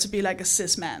sense for it to be like a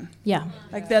cis man. Yeah.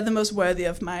 Like, they're the most worthy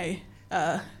of my,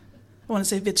 I want to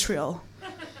say vitriol,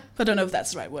 but I don't know if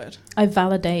that's the right word. I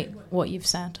validate what you've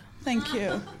said. Thank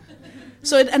you.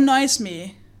 So it annoys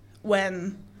me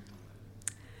when,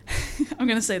 I'm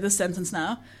going to say this sentence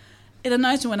now, it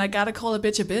annoys me when I gotta call a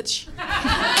bitch a bitch.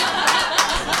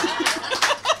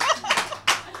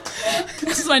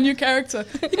 This is my new character.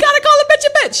 You gotta call a bitch a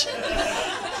bitch.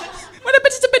 When a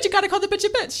bitch is a bitch, you gotta call the bitch a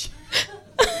bitch.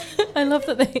 I love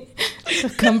that they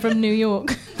come from New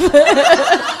York. When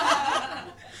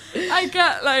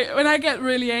I get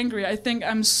really angry, I think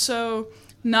I'm so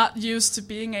not used to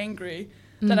being angry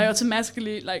that I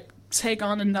automatically like take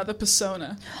on another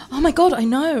persona. Oh my God, I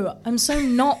know. I'm so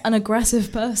not an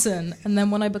aggressive person. And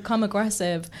then when I become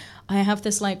aggressive, I have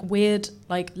this like weird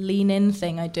like lean in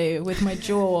thing I do with my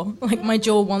jaw. Like my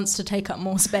jaw wants to take up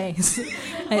more space.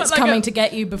 It's like coming to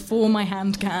get you before my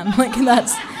hand can. Like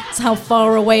that's how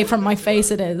far away from my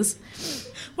face it is.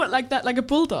 What, like that, like a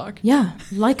bulldog? Yeah,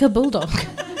 like a bulldog.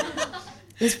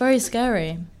 It's very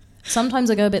scary. Sometimes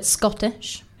I go a bit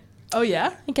Scottish. Oh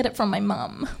yeah? I get it from my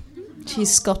mum.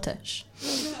 She's Scottish.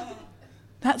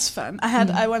 That's fun.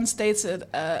 I once dated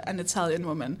an Italian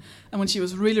woman, and when she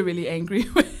was really, really angry,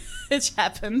 which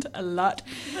happened a lot,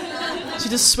 she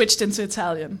just switched into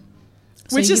Italian.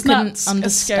 So which you is not couldn't a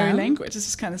scary understand? language, it's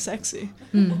just kind of sexy.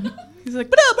 He's like,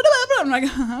 "Bada, bada, bada." I'm like,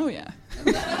 oh yeah.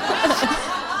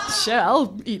 Sure,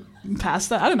 I'll eat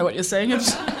pasta. I don't know what you're saying.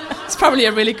 It's probably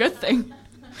a really good thing.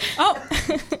 Oh,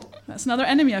 that's another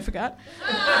enemy I forgot.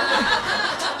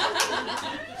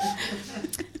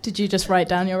 Did you just write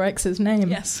down your ex's name?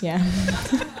 Yes. Yeah.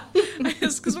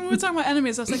 Because when we were talking about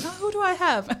enemies, I was like, oh, who do I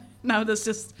have? Now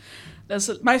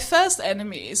my first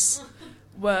enemies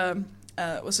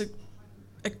was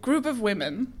a group of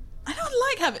women. I don't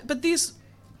like having, but these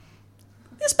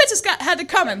bitches had it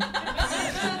coming.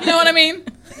 You know what I mean?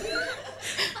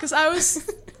 Because I was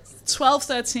 12,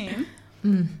 13.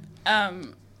 And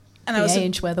I was The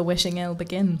age where the wishing ill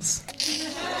begins.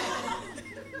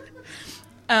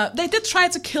 They did try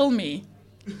to kill me.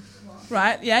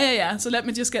 Right? Yeah. So let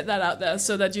me just get that out there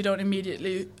so that you don't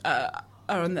immediately are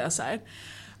on their side.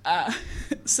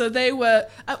 So they were...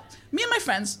 me and my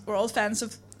friends were all fans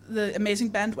of the amazing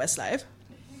band Westlife.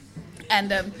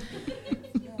 And...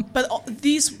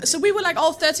 so we were like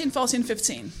all 13, 14,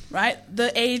 15, right?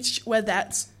 The age where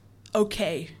that's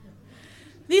okay.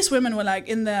 These women were like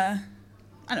in their,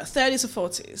 30s or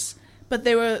 40s. But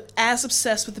they were as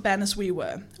obsessed with the band as we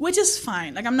were, which is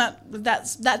fine. Like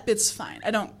that bit's fine.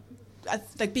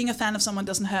 Like being a fan of someone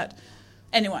doesn't hurt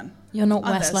anyone. You're not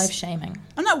Westlife shaming.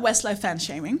 I'm not Westlife fan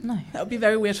shaming. No. That would be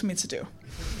very weird for me to do.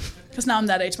 Because now I'm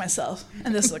that age myself,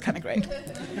 and this is kind of great.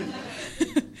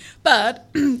 But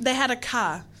they had a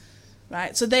car,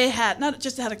 right? So they had, not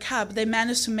just had a car, but they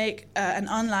managed to make an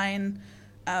online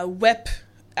web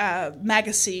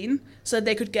magazine so that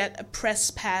they could get a press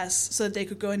pass so that they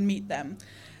could go and meet them.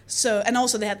 So, and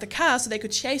also they had the car so they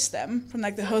could chase them from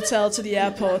like the hotel to the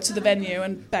airport to the venue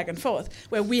and back and forth,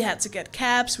 where we had to get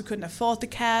cabs. We couldn't afford the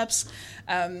cabs.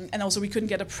 And also we couldn't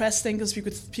get a press thing because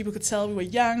people could tell we were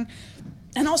young.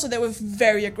 And also they were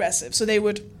very aggressive. So we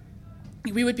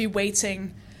would be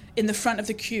waiting in the front of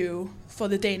the queue for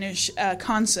the Danish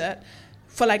concert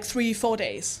for like 3-4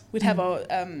 days. We'd have our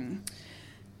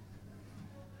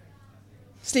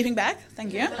sleeping bag.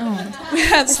 Thank you. Oh. We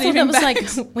had sleeping bags.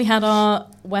 bags. Like we had our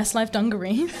Westlife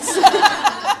dungarees,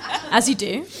 as you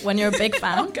do when you're a big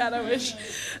fan. Oh God, I wish.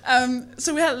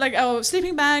 So we had like our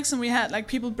sleeping bags, and we had like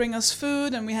people bring us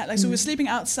food, and we had like so we were sleeping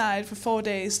outside for 4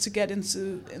 days to get in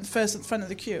front of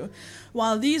the queue,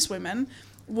 while these women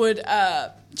would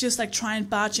just like try and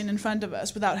barge in front of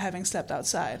us without having slept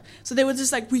outside. So they were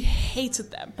just like, we hated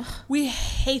them. We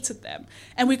hated them,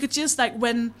 and we could just like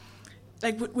when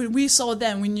we saw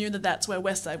them, we knew that that's where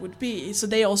Westside would be. So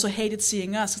they also hated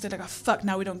seeing us because they're like, oh fuck,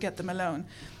 now we don't get them alone.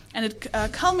 And it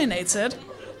culminated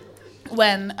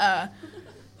when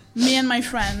me and my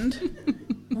friend,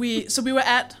 we were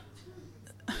at,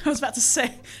 I was about to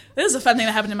say, this is a fun thing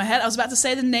that happened in my head. I was about to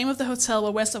say the name of the hotel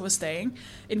where Westside was staying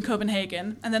in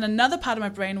Copenhagen, and then another part of my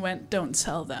brain went, don't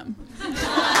tell them.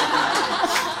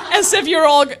 As if you're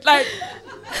all like...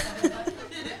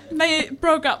 They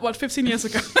broke up, 15 years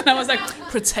ago? And I was like,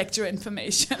 protect your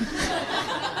information.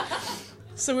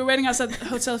 So we're waiting outside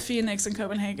Hotel Phoenix in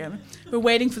Copenhagen. We're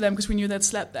waiting for them because we knew they'd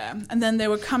slept there. And then they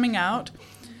were coming out.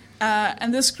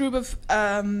 And this group of...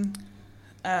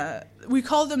 we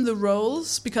called them the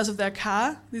Rolls because of their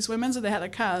car, these women. So they had a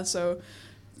car, so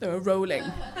they were rolling.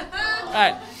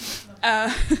 Right.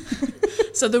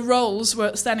 So the Rolls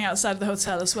were standing outside the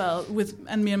hotel as well,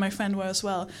 and me and my friend were as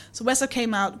well. So Westside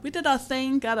came out, we did our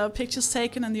thing, got our pictures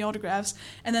taken and the autographs,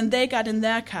 and then they got in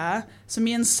their car. So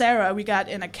me and Sarah, we got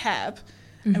in a cab,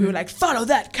 and we were like, follow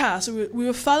that car. So we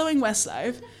were following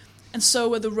Westlife, and so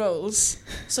were the Rolls.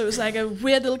 So it was like a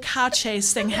weird little car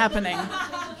chase thing happening.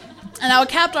 And our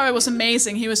cab driver was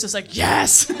amazing. He was just like,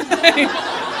 yes!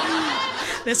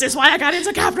 This is why I got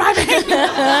into cab driving!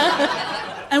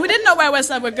 And we didn't know where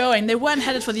Westlife were going. They weren't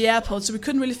headed for the airport, so we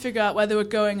couldn't really figure out where they were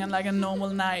going on like a normal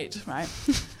night, right?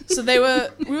 So we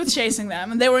were chasing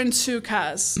them, and they were in 2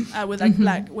 cars with like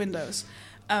black windows.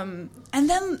 And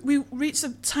then we reached a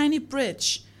tiny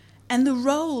bridge, and the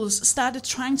Rolls started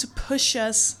trying to push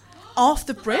us off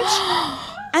the bridge.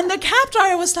 And the cab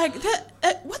driver was like,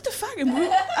 what the fuck? And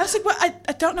I was like, well,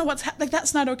 I don't know what's happening. Like,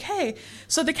 that's not okay.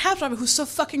 So the cab driver, who's so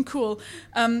fucking cool,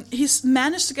 he's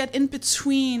managed to get in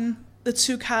between the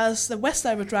two cars that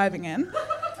Westlife were driving in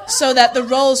so that the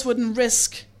Rolls wouldn't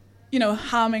risk,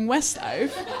 harming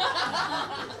Westlife.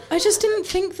 I just didn't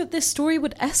think that this story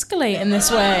would escalate in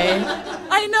this way.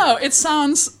 I know, it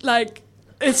sounds...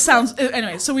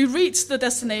 Anyway, so we reached the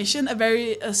destination, a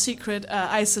very secret,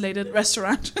 isolated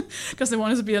restaurant, because they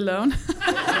wanted to be alone.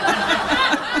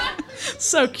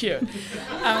 So cute.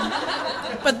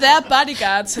 But their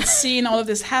bodyguards had seen all of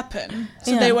this happen,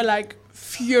 so they were like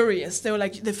furious. They were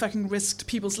like, they fucking risked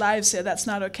people's lives here, that's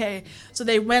not okay. So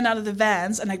they went out of the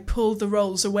vans and like pulled the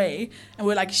Rolls away, and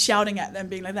were like shouting at them,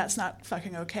 being like, that's not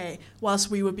fucking okay, whilst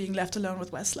we were being left alone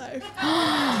with Westlife.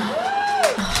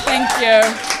 Thank you.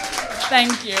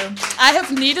 Thank you. I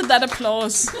have needed that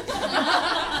applause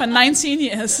for 19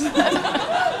 years.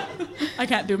 I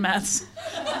can't do maths.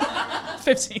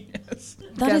 15 years.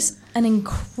 That is an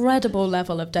incredible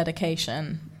level of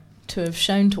dedication to have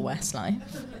shown to Westlife.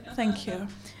 Thank you.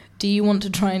 Do you want to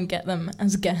try and get them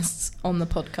as guests on the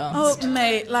podcast? Oh,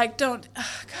 mate, don't...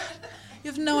 Oh, God.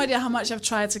 You have no idea how much I've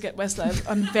tried to get Westlife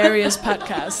on various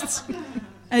podcasts.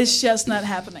 And it's just not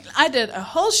happening. I did a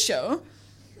whole show...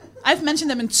 I've mentioned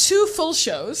them in 2 full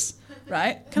shows,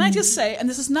 right? Can I just say, and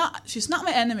she's not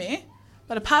my enemy,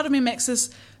 but a part of me makes this.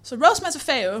 So Rose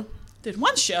Matafeo did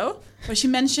one show where she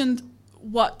mentioned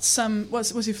what's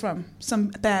he from? Some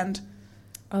band.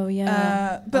 Oh,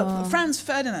 yeah. But Franz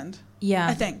Ferdinand. Yeah.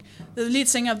 I think. The lead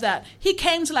singer of that. He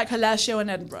came to like her last show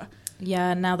in Edinburgh.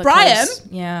 Yeah, now the Brian close.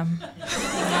 Yeah.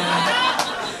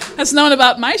 has known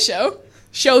about my shows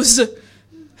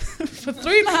for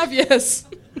 3.5 years.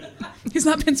 He's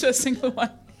not been to a single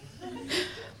one.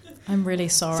 I'm really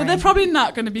sorry. So they're probably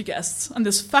not going to be guests on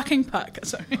this fucking podcast.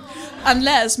 Sorry.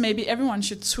 Unless maybe everyone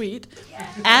should tweet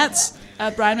at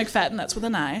Brian McFadden, that's with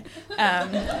an I,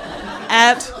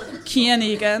 at Kian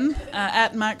Egan,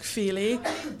 at Mark Feely.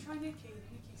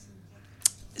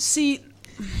 See,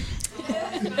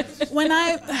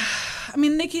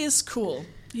 Nicky is cool.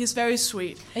 He's very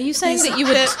sweet. Are you saying that you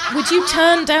would you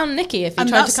turn down Nicky if he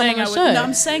tried to come on the show? No,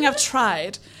 I'm saying I've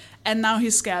tried, and now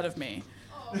he's scared of me.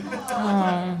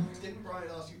 Oh. Didn't Brian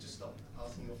ask you to stop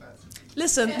asking your fans?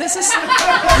 Listen, this is...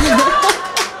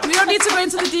 We don't need to go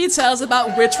into the details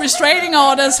about which restraining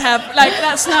orders have... Like,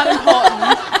 that's not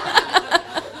important.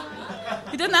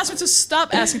 He didn't ask me to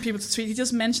stop asking people to tweet. He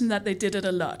just mentioned that they did it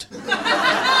a lot.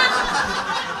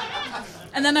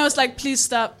 And then I was like, please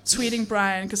stop tweeting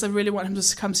Brian, because I really want him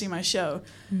to come see my show.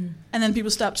 And then people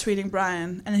stopped tweeting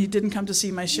Brian, and then he didn't come to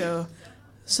see my show.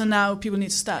 So now people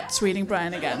need to start tweeting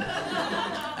Brian again.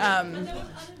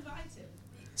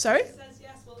 Sorry?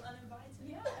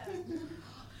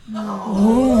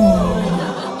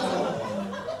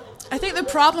 I think the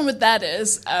problem with that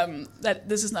is that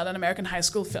this is not an American high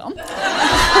school film.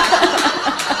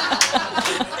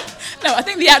 No, I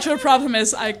think the actual problem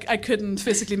is I couldn't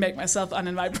physically make myself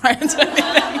uninvite Brian to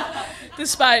anything.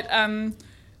 Despite,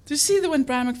 did you see that when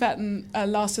Brian McFadden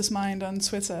lost his mind on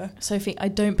Twitter? Sophie, I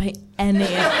don't pay any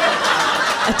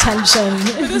attention.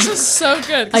 This was so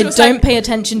good. I don't pay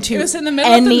attention to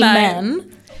any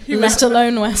men, let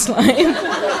alone Westlife.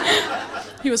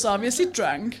 He was obviously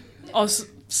drunk, or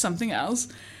something else.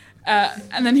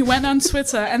 And then he went on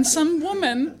Twitter, and some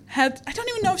woman had, I don't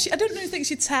even think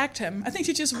she tagged him. I think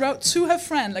she just wrote to her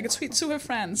friend, like a tweet to her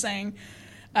friend saying,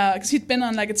 because he'd been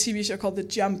on like a TV show called The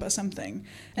Jump or something.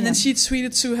 And then she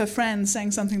tweeted to her friend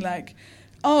saying something like,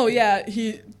 oh yeah,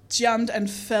 he jumped and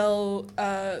fell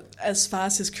as far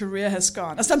as his career has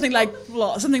gone, or something like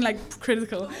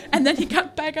critical. And then he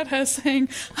got back at her saying,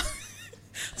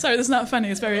 sorry, this is not funny,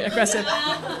 it's very aggressive.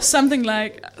 Something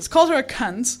like, called her a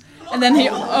cunt. And then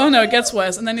it gets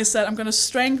worse. And then he said, I'm going to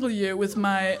strangle you with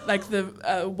my,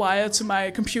 the wire to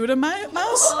my computer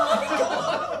mouse.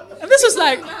 And this was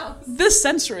this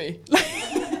century. Do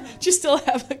you still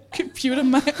have a computer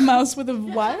mouse with a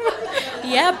wire?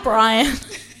 Yeah, Brian.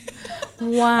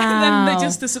 Wow. And then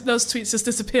those tweets just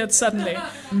disappeared suddenly.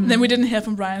 And then we didn't hear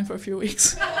from Brian for a few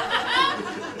weeks.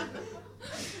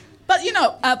 But,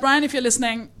 Brian, if you're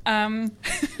listening,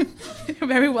 you're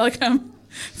very welcome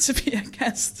to be a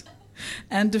guest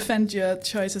and defend your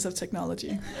choices of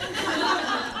technology.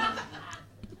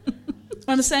 What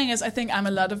I'm saying is, I think I'm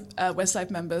a lot of Westlife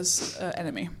members'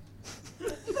 enemy.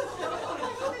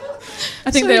 I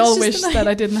think they all wish that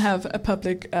I didn't have a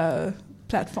public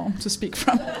platform to speak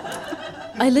from.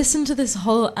 I listened to this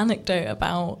whole anecdote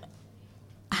about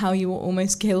how you were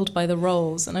almost killed by the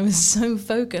rolls, and I was so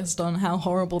focused on how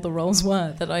horrible the rolls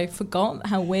were that I forgot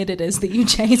how weird it is that you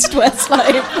chased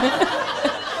Westlife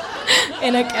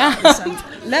in a cab. Listen,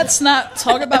 let's not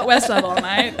talk about Westlife all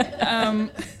night.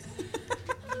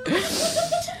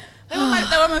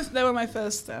 They were my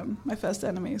first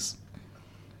enemies.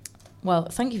 Well,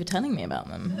 thank you for telling me about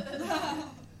them.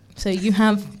 So you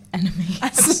have enemies.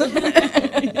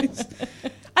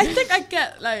 I think I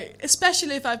get, like,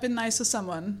 especially if I've been nice to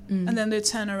someone and then they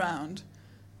turn around,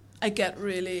 I get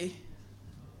really,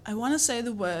 I want to say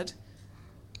the word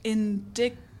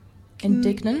indignant.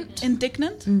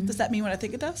 Indignant? Does that mean what I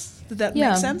think it does? Does that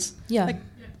make sense? Yeah, like,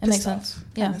 it makes sense.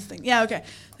 Yeah. Kind of thing. Yeah, okay.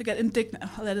 I get indignant.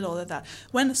 I'll let it all at that.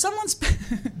 When someone's...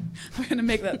 I'm going to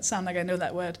make that sound like I know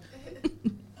that word.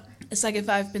 It's like if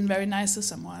I've been very nice to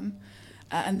someone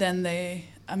and then they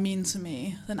are mean to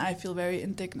me, then I feel very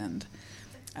indignant.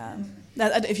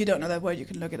 If you don't know that word, you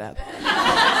can look it up.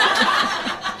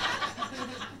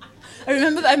 I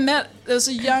remember that there was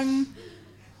a young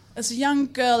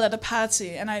girl at a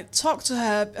party, and I talked to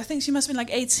her. I think she must have been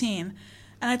like 18,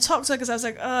 and I talked to her because I was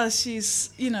like, oh, she's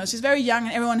very young,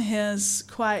 and everyone here is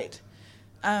quite,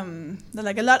 they're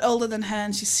like a lot older than her,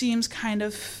 and she seems kind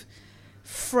of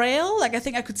frail. Like, I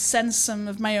think I could sense some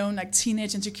of my own like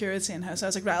teenage insecurity in her. So I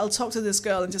was like, right, I'll talk to this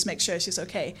girl and just make sure she's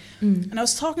okay. And I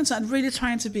was talking to her and really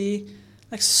trying to be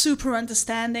like super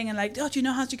understanding and like, oh, do you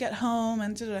know how to get home?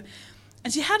 And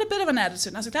she had a bit of an attitude.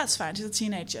 And I was like, that's fine. She's a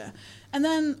teenager. And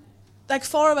then like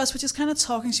four of us were just kind of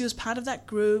talking. She was part of that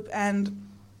group. And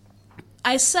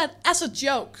I said as a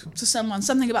joke to someone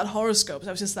something about horoscopes.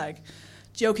 I was just like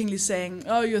jokingly saying,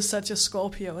 oh, you're such a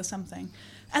Scorpio or something,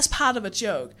 as part of a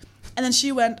joke. And then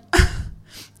she went,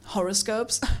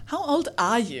 horoscopes? How old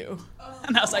are you?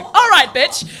 And I was like, all right,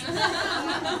 bitch.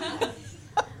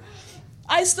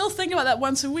 I still think about that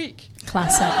once a week.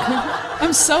 Classic.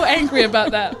 I'm so angry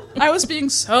about that. I was being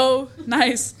so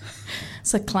nice.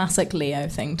 It's a classic Leo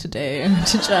thing to do,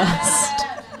 to just...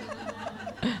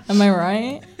 Am I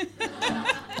right?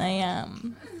 I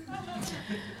am.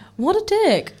 What a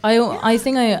dick. I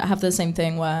think I have the same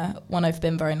thing where when I've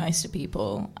been very nice to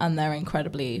people and they're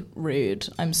incredibly rude,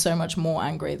 I'm so much more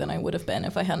angry than I would have been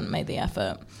if I hadn't made the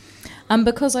effort. And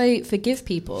because I forgive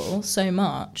people so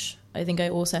much, I think I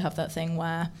also have that thing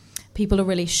where people are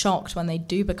really shocked when they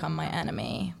do become my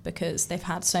enemy because they've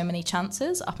had so many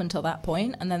chances up until that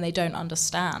point, and then they don't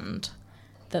understand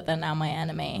that they're now my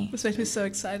enemy. This makes me so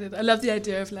excited. I love the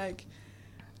idea of like,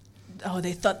 oh,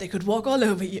 they thought they could walk all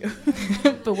over you.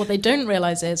 But what they don't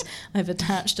realise is I've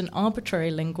attached an arbitrary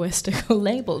linguistical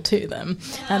label to them,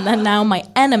 and they're now my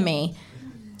enemy,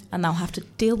 and they'll have to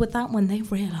deal with that when they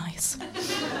realise.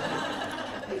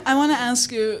 I want to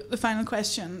ask you the final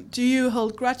question. Do you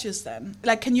hold grudges then?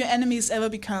 Like, can your enemies ever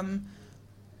become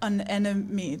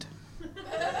unenemied?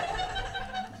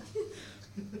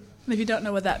 If you don't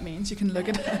know what that means, you can look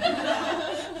it up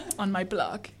on my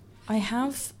blog. I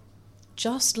have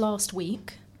just last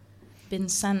week been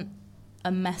sent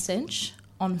a message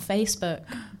on Facebook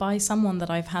by someone that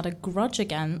I've had a grudge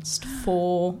against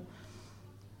for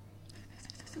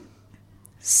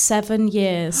 7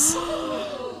 years.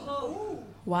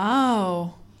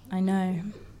 Wow. I know.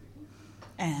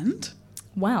 And?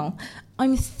 Well,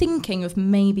 I'm thinking of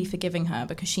maybe forgiving her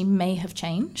because she may have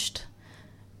changed.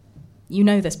 You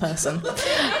know this person.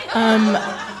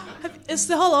 Is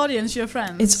the whole audience your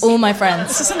friends? It's all my friends.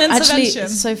 This is an intervention. Actually,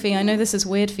 Sophie, I know this is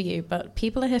weird for you, but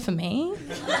people are here for me.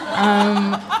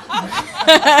 How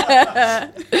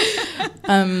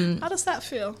does that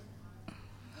feel?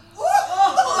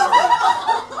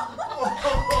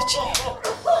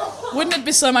 Wouldn't it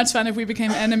be so much fun if we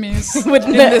became enemies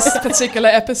in this particular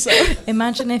episode?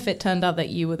 Imagine if it turned out that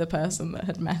you were the person that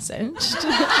had messaged.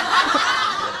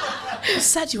 You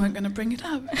said you weren't going to bring it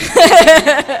up.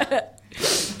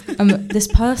 This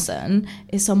person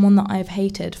is someone that I've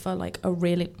hated for like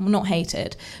not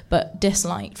hated, but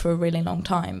disliked for a really long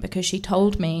time because she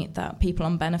told me that people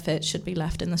on benefits should be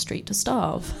left in the street to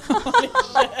starve.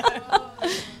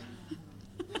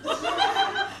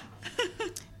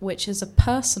 Which is a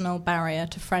personal barrier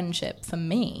to friendship for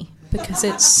me because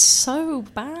it's so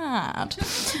bad.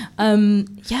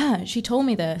 Yeah, she told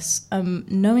me this,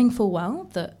 knowing full well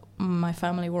that my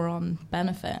family were on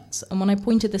benefits. And when I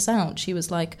pointed this out, she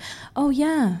was like, oh,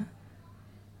 yeah.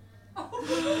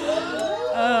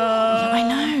 I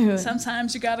know.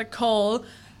 Sometimes you gotta call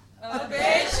a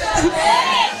bitch a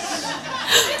bitch.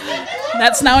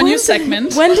 That's now a new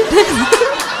segment. When did this...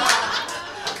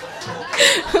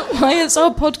 Why is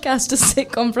our podcast a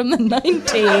sitcom from the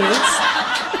 90s?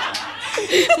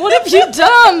 What have you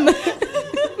done?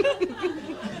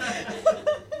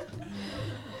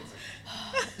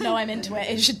 No, I'm into it.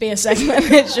 It should be a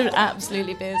segment. It should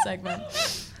absolutely be a segment.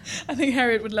 I think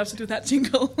Harriet would love to do that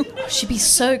jingle. She'd be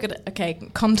so good at... Okay,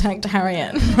 contact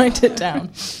Harriet and write it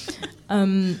down.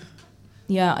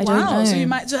 Yeah, I don't know. So you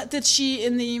might... Did she,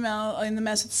 in the email or in the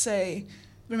message, say...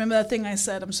 Remember that thing I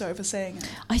said? I'm sorry for saying it.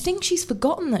 I think she's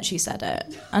forgotten that she said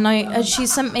it. And she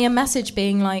sent me a message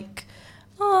being like,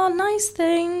 oh, nice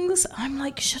things. I'm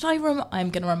like, should I... I'm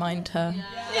going to remind her.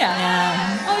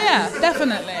 Yeah. Oh, yeah,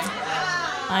 definitely.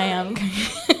 I am.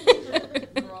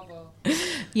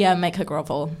 Yeah, make her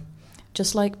grovel.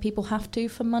 Just like people have to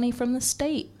for money from the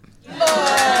state.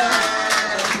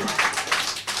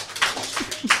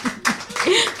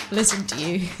 Listen to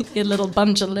you, you little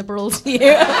bunch of liberals. You.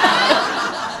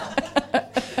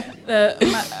 A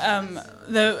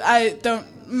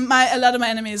lot of my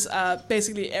enemies are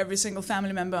basically every single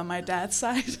family member on my dad's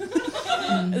side.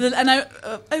 And I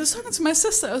was talking to my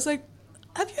sister. I was like,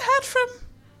 "Have you heard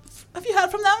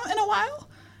from them in a while?"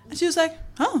 And she was like,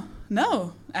 "Oh,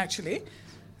 no, actually."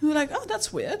 And we were like, "Oh,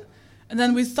 that's weird." And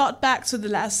then we thought back to the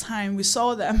last time we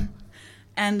saw them,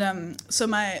 and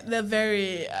they're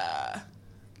very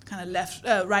kind of left,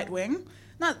 right wing.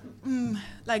 Not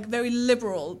like very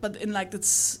liberal, but in like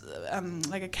this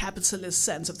like a capitalist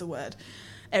sense of the word,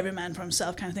 every man for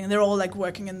himself kind of thing. And they're all like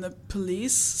working in the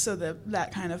police, so they're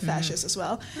that kind of fascist as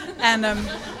well.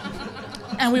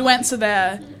 And we went to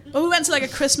like a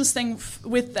Christmas thing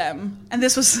with them, and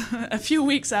this was a few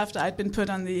weeks after I'd been put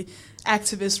on the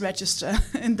activist register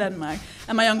in Denmark.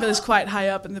 And my uncle is quite high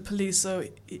up in the police, so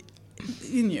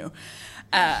he knew.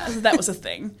 So that was a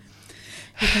thing.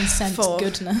 He can sense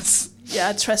goodness.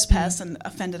 Yeah, trespassed and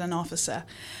offended an officer,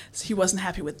 so he wasn't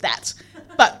happy with that.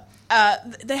 But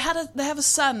they have a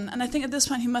son, and I think at this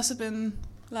point he must have been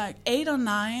like 8 or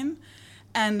 9.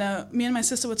 And me and my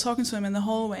sister were talking to him in the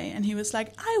hallway, and he was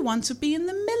like, "I want to be in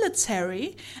the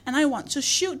military, and I want to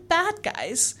shoot bad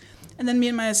guys." And then me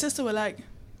and my sister were like,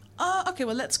 "Oh, okay,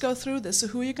 well, let's go through this. So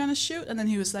who are you going to shoot?" And then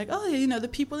he was like, "Oh, the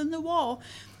people in the war."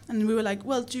 And we were like,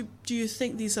 "Well, do you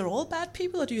think these are all bad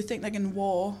people, or do you think like in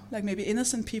war, like maybe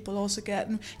innocent people also get?"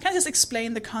 And kind of just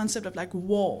explain the concept of like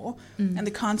war and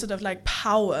the concept of like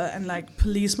power and like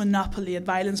police monopoly and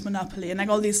violence monopoly and like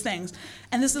all these things.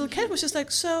 And this little kid was just like,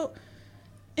 "So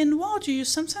in war, do you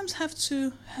sometimes have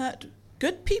to hurt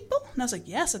good people?" And I was like,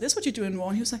 "Yeah, so this is what you do in war."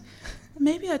 And he was like,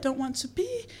 "Maybe I don't want to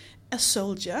be a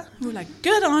soldier." And we were like,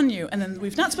 "Good on you." And then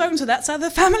we've not spoken to that side of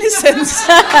the family since.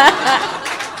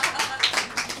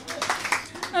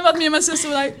 But me and my sister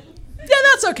were like, "Yeah,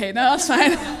 that's okay. No, that's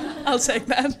fine. I'll take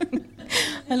that."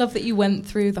 I love that you went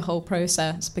through the whole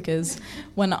process, because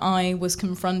when I was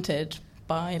confronted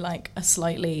by like a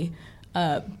slightly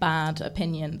bad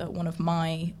opinion that one of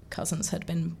my cousins had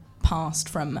been passed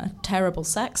from a terrible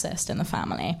sexist in the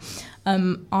family,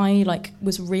 I like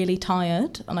was really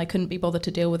tired and I couldn't be bothered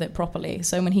to deal with it properly.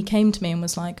 So when he came to me and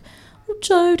was like, "Oh,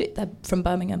 Jodie," they're from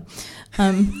Birmingham,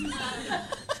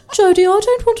 "Jodie, I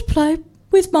don't want to play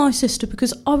with my sister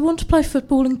because I want to play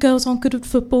football and girls aren't good at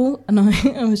football." And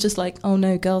I was just like, "Oh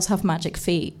no, girls have magic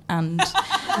feet and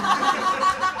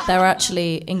they're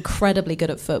actually incredibly good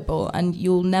at football, and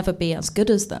you'll never be as good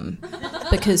as them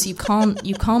because you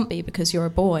can't be because you're a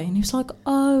boy." And he was like,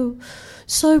 "Oh,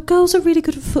 so girls are really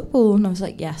good at football?" And I was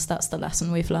like, "Yes, that's the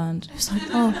lesson we've learned." He was like,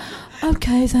 "Oh,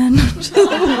 okay then."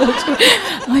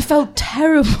 I felt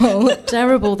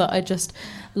terrible that I just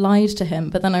lied to him,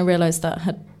 but then I realised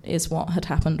that is what had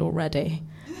happened already.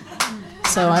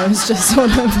 So I was just sort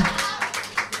of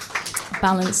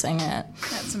balancing it.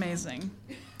 That's amazing.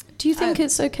 Do you think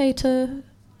it's okay to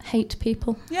hate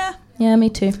people? Yeah. Yeah, me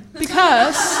too.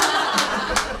 Because,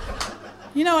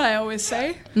 you know what I always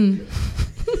say?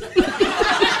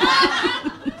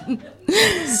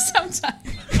 Sometimes.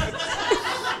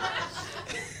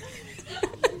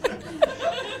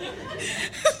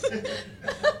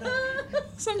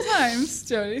 Sometimes,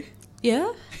 Jodie.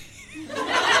 Yeah?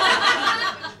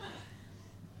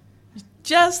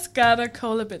 Just gotta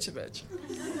call a bitch a bitch.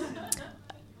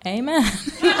 Amen.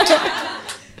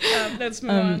 Let's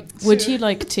move on. Would you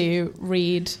like to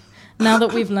read, now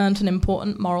that we've learned an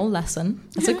important moral lesson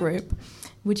as a group,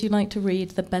 would you like to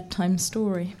read the bedtime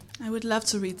story? I would love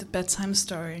to read the bedtime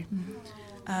story.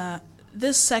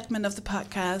 This segment of the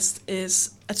podcast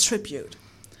is a tribute.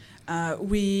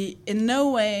 We in no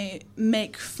way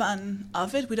make fun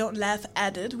of it. We don't laugh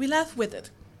at it. We laugh with it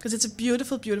because it's a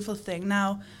beautiful, beautiful thing.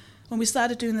 Now, when we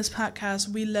started doing this podcast,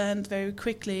 we learned very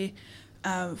quickly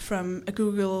from a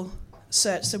Google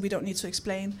search that we don't need to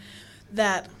explain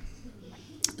that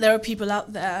there are people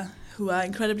out there who are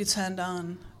incredibly turned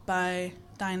on by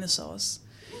dinosaurs.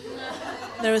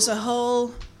 There is a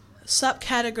whole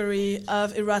subcategory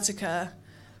of erotica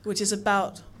which is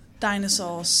about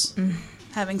dinosaurs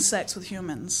having sex with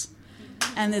humans.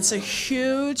 And it's a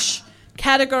huge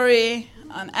category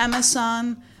on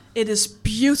Amazon. It is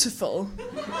beautiful.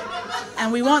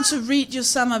 And we want to read you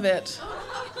some of it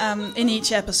in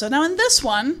each episode. Now, in this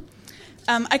one,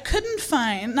 I couldn't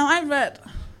find... Now, I read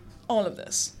all of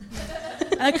this.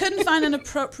 And I couldn't find an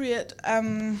appropriate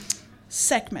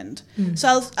segment.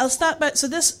 So I'll start by... So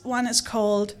this one is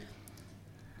called...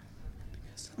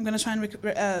 I'm going to try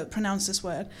and pronounce this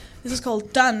word. This is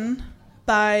called Done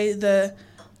by the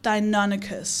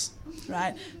Deinonychus,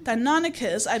 right?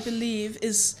 Deinonychus, I believe,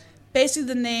 is basically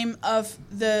the name of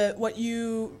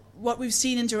what we've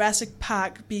seen in Jurassic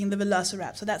Park being the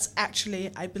Velociraptor. That's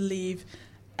actually, I believe,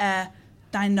 a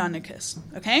Deinonychus.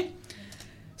 Okay,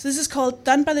 so this is called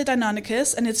Done by the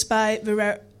Deinonychus, and it's by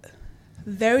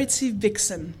Verity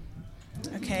Vixen.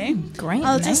 Okay, Great.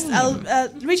 I'll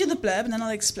read you the blurb and then I'll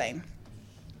explain.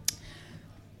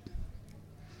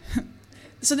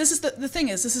 So this is the thing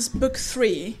is, this is book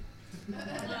 3.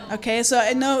 Okay, so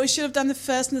I know we should have done the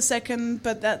first and the second,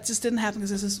 but that just didn't happen because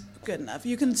this is good enough.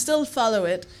 You can still follow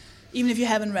it, even if you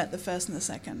haven't read the first and the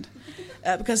second,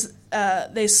 because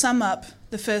they sum up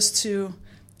the first 2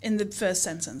 in the first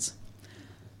sentence.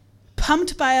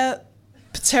 Pumped by a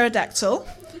pterodactyl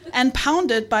and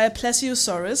pounded by a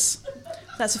plesiosaurus.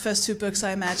 That's the first 2 books,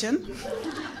 I imagine.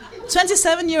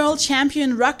 27-year-old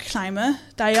champion rock climber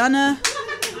Diana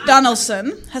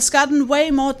Donaldson has gotten way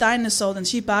more dinosaur than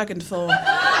she bargained for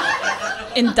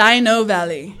in Dino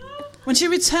Valley. When she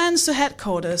returns to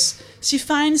headquarters, she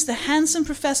finds the handsome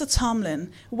Professor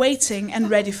Tomlin waiting and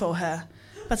ready for her.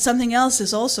 But something else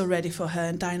is also ready for her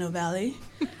in Dino Valley.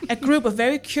 A group of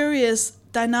very curious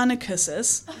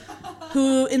Deinonychuses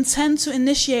who intend to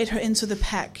initiate her into the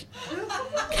pack.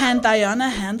 Can Diana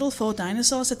handle 4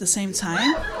 dinosaurs at the same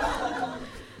time?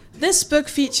 This book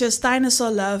features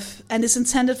dinosaur love and is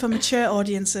intended for mature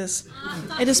audiences.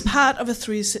 It is part of a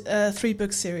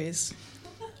 3-book series.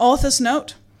 Author's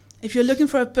note: if you're looking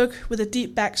for a book with a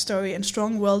deep backstory and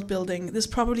strong world building, this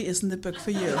probably isn't the book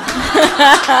for you.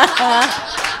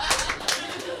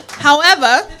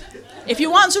 However, if you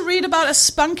want to read about a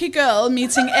spunky girl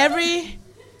meeting every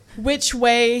which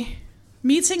way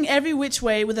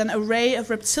with an array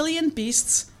of reptilian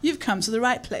beasts, you've come to the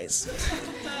right place.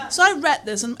 So I read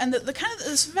this, and the kind of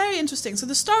it's very interesting. So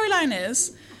the storyline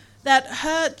is that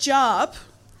her job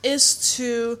is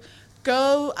to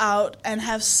go out and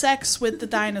have sex with the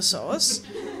dinosaurs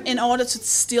in order to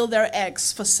steal their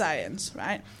eggs for science,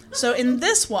 right? So in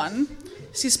this one,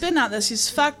 she's been out there, she's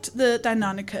fucked the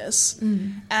Deinonychus,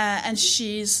 and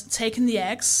she's taken the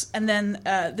eggs, and then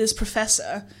this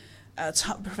professor,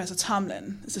 Professor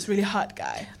Tomlin, is this really hot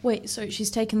guy. Wait, so she's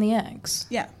taken the eggs?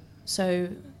 Yeah. So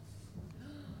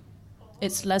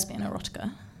it's lesbian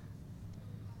erotica?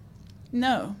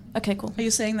 No. Okay, cool. Are you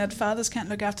saying that fathers can't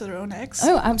look after their own eggs?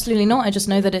 Oh, absolutely not. I just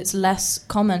know that it's less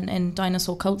common in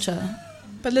dinosaur culture.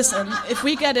 But listen, if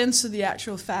we get into the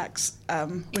actual facts, we're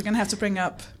going to have to bring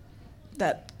up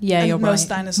that You're most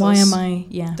right. dinosaurs Why am I...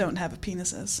 Yeah. don't have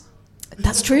penises.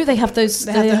 That's true. They have those...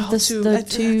 They have the the two... I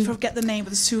two... forget the name, but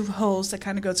there's 2 holes that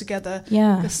kind of go together.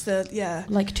 Yeah. Yeah.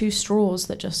 Like 2 straws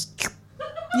that just...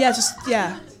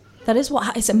 Yeah. That is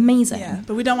what... It's amazing. Yeah,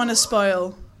 but we don't want to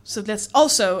spoil... So let's...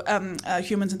 Also,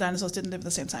 humans and dinosaurs didn't live at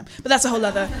the same time. But that's a whole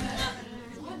other...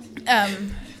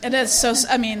 it is so...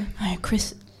 I mean...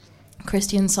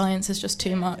 Christian Science is just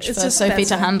too much it's for just Sophie better,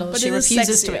 to handle. but She it is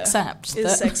refuses to sexier. accept.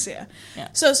 It's that. sexier. Yeah.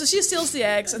 So she steals the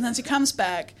eggs, and then she comes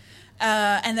back,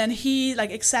 and then he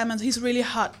examines. He's really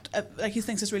hot. He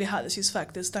thinks it's really hot that she's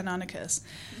fucked this Deinonychus.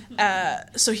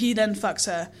 So he then fucks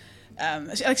her.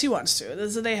 She wants to.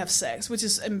 So they have sex, which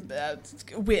is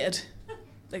weird.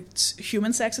 Like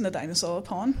human sex in a dinosaur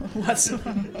porn.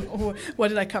 What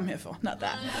did I come here for? Not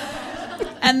that.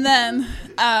 And then.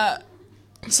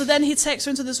 So then he takes her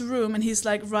into this room and he's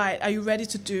like, right, are you ready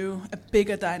to do a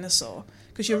bigger dinosaur?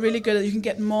 Because you're really good at it. You can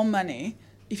get more money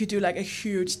if you do like a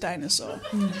huge dinosaur.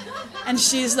 And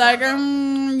she's like,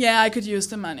 yeah, I could use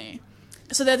the money.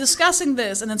 So they're discussing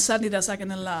this and then suddenly there's like an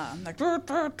alarm. Like,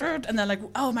 and they're like,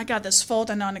 oh my God, there's 4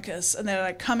 Deinonychus. And they're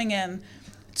like coming in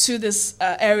to this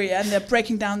area and they're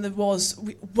breaking down the walls.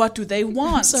 What do they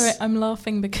want? Sorry, I'm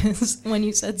laughing because when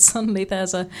you said suddenly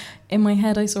there's in my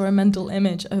head I saw a mental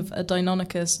image of a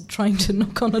Deinonychus trying to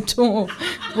knock on a door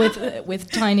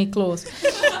with tiny claws.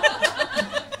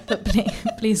 But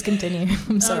please continue.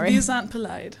 I'm sorry. These aren't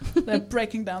polite. They're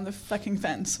breaking down the fucking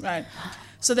fence, right?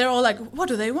 So they're all like, what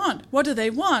do they want? What do they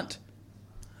want?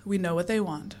 We know what they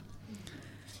want.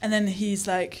 And then he's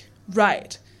like,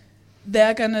 right,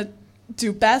 they're gonna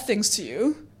do bad things to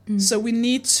you, So we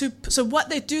need to. So what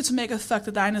they do to make her fuck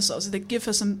the dinosaurs is they give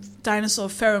her some dinosaur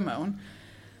pheromone.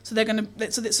 So they're gonna.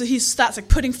 So he starts like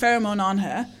putting pheromone on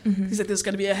her. He's like, "There's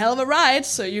gonna be a hell of a ride,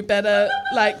 so you better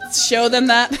like show them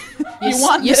that you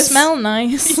want You this." smell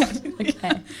nice.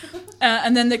 Okay.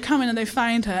 And then they come in and they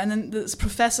find her, and then this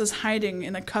professor's hiding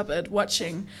in a cupboard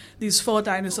watching these 4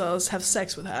 dinosaurs have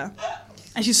sex with her.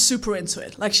 And she's super into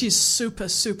it. Like, she's super,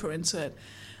 super into it.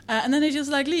 And then they just,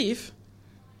 like, leave.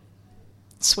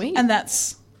 Sweet. And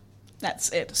that's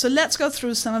it. So let's go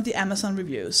through some of the Amazon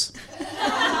reviews.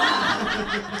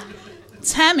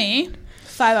 Tammy,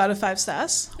 5 out of 5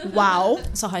 stars. Wow.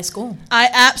 It's a high score. I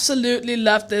absolutely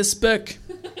love this book.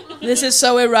 This is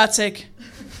so erotic.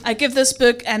 I give this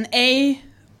book an A+++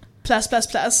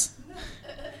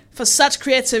 for such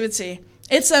creativity.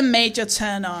 It's a major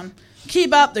turn on.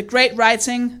 Keep up the great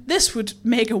writing. This would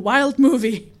make a wild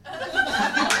movie.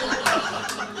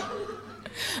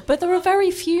 But there are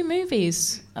very few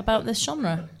movies about this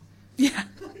genre. Yeah.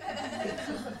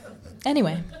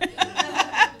 Anyway.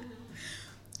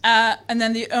 And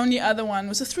then the only other one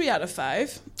was a 3 out of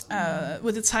 5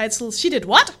 with the title, She Did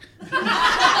What?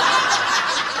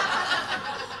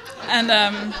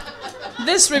 And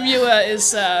this reviewer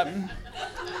is,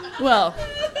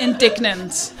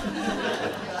 indignant.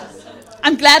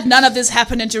 I'm glad none of this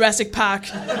happened in Jurassic Park.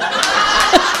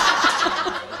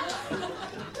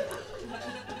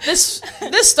 This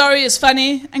story is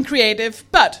funny and creative,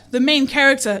 but the main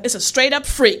character is a straight-up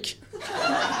freak.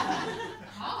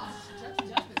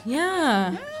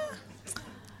 Yeah.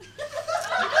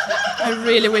 I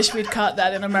really wish we'd caught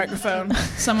that in a microphone.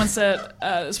 Someone said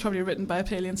it's probably written by a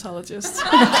paleontologist.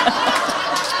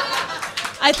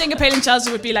 I think a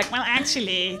paleontologist would be like, well,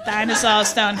 actually,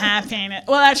 dinosaurs don't have penis.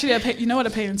 Well, actually, you know what a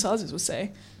paleontologist would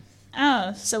say?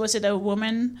 Oh, so was it a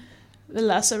woman,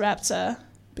 velociraptor?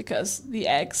 Because the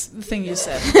eggs, the thing you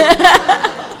said.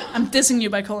 I'm dissing you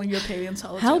by calling you a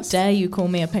paleontologist. How dare you call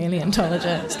me a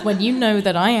paleontologist when you know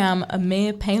that I am a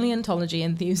mere paleontology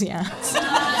enthusiast?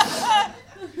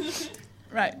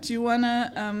 Right, do you want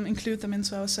to include them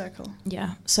into our circle?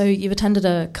 Yeah, so you've attended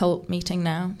a cult meeting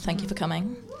now. Thank you for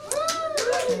coming.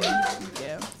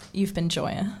 Yeah. You've been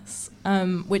joyous,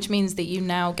 which means that you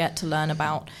now get to learn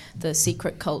about the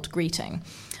secret cult greeting.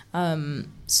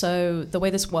 So the way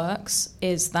this works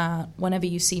is that whenever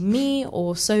you see me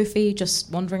or Sophie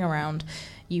just wandering around,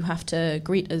 you have to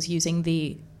greet us using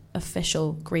the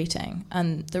official greeting.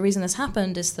 And the reason this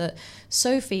happened is that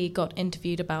Sophie got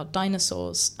interviewed about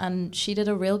dinosaurs, and she did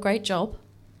a real great job.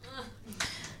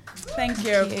 Thank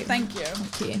you. Thank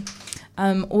you.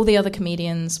 All the other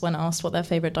comedians, when asked what their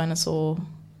favourite dinosaur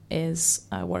is,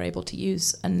 were able to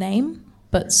use a name.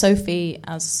 But Sophie,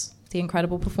 as the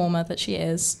incredible performer that she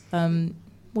is,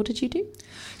 what did you do?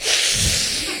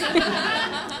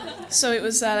 So it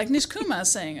was like Nish Kumar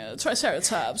saying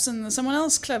Triceratops, and someone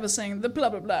else clever saying the blah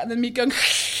blah blah, and then me going,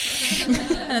 and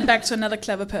then back to another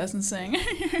clever person saying.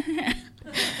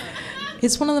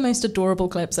 It's one of the most adorable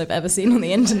clips I've ever seen on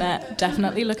the internet.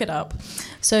 Definitely look it up.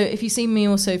 So if you see me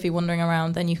or Sophie wandering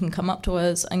around, then you can come up to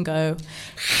us and go.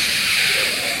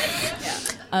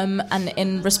 And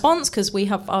in response, because we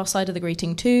have our side of the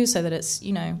greeting too, so that it's,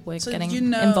 we're so getting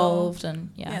involved. And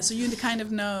so you kind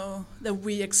of know that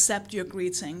we accept your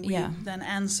greeting. We then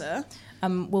answer.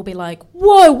 We'll be like,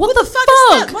 whoa, what the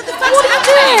fuck? What the fuck are you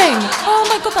doing? Oh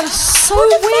my god, that is so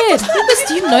weird.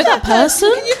 Do you know that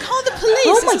person? Can you call the police?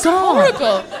 Oh my god.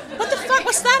 Horrible. What the fuck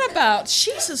was that about?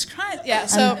 Jesus Christ. Yeah,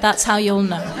 so. And that's how you'll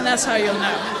know.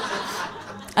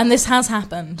 And this has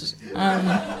happened.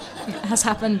 It has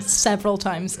happened several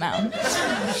times now.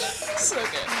 So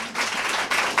good.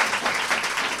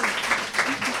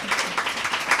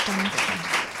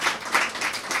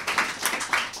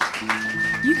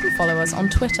 You can follow us on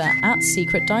Twitter at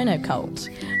Secret Dino Cult,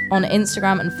 on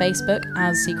Instagram and Facebook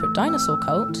as Secret Dinosaur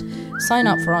Cult. Sign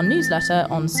up for our newsletter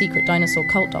on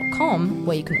secretdinosaurcult.com,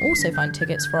 where you can also find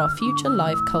tickets for our future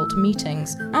live cult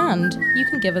meetings, and you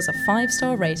can give us a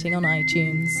 5-star rating on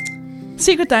iTunes.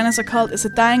 Secret Dinosaur Cult is a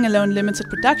Dying Alone limited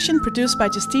production produced by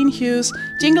Justine Hughes,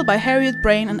 jingle by Harriet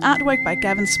Brain, and artwork by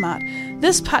Gavin Smart.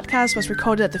 This podcast was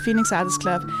recorded at the Phoenix Artists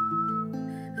Club.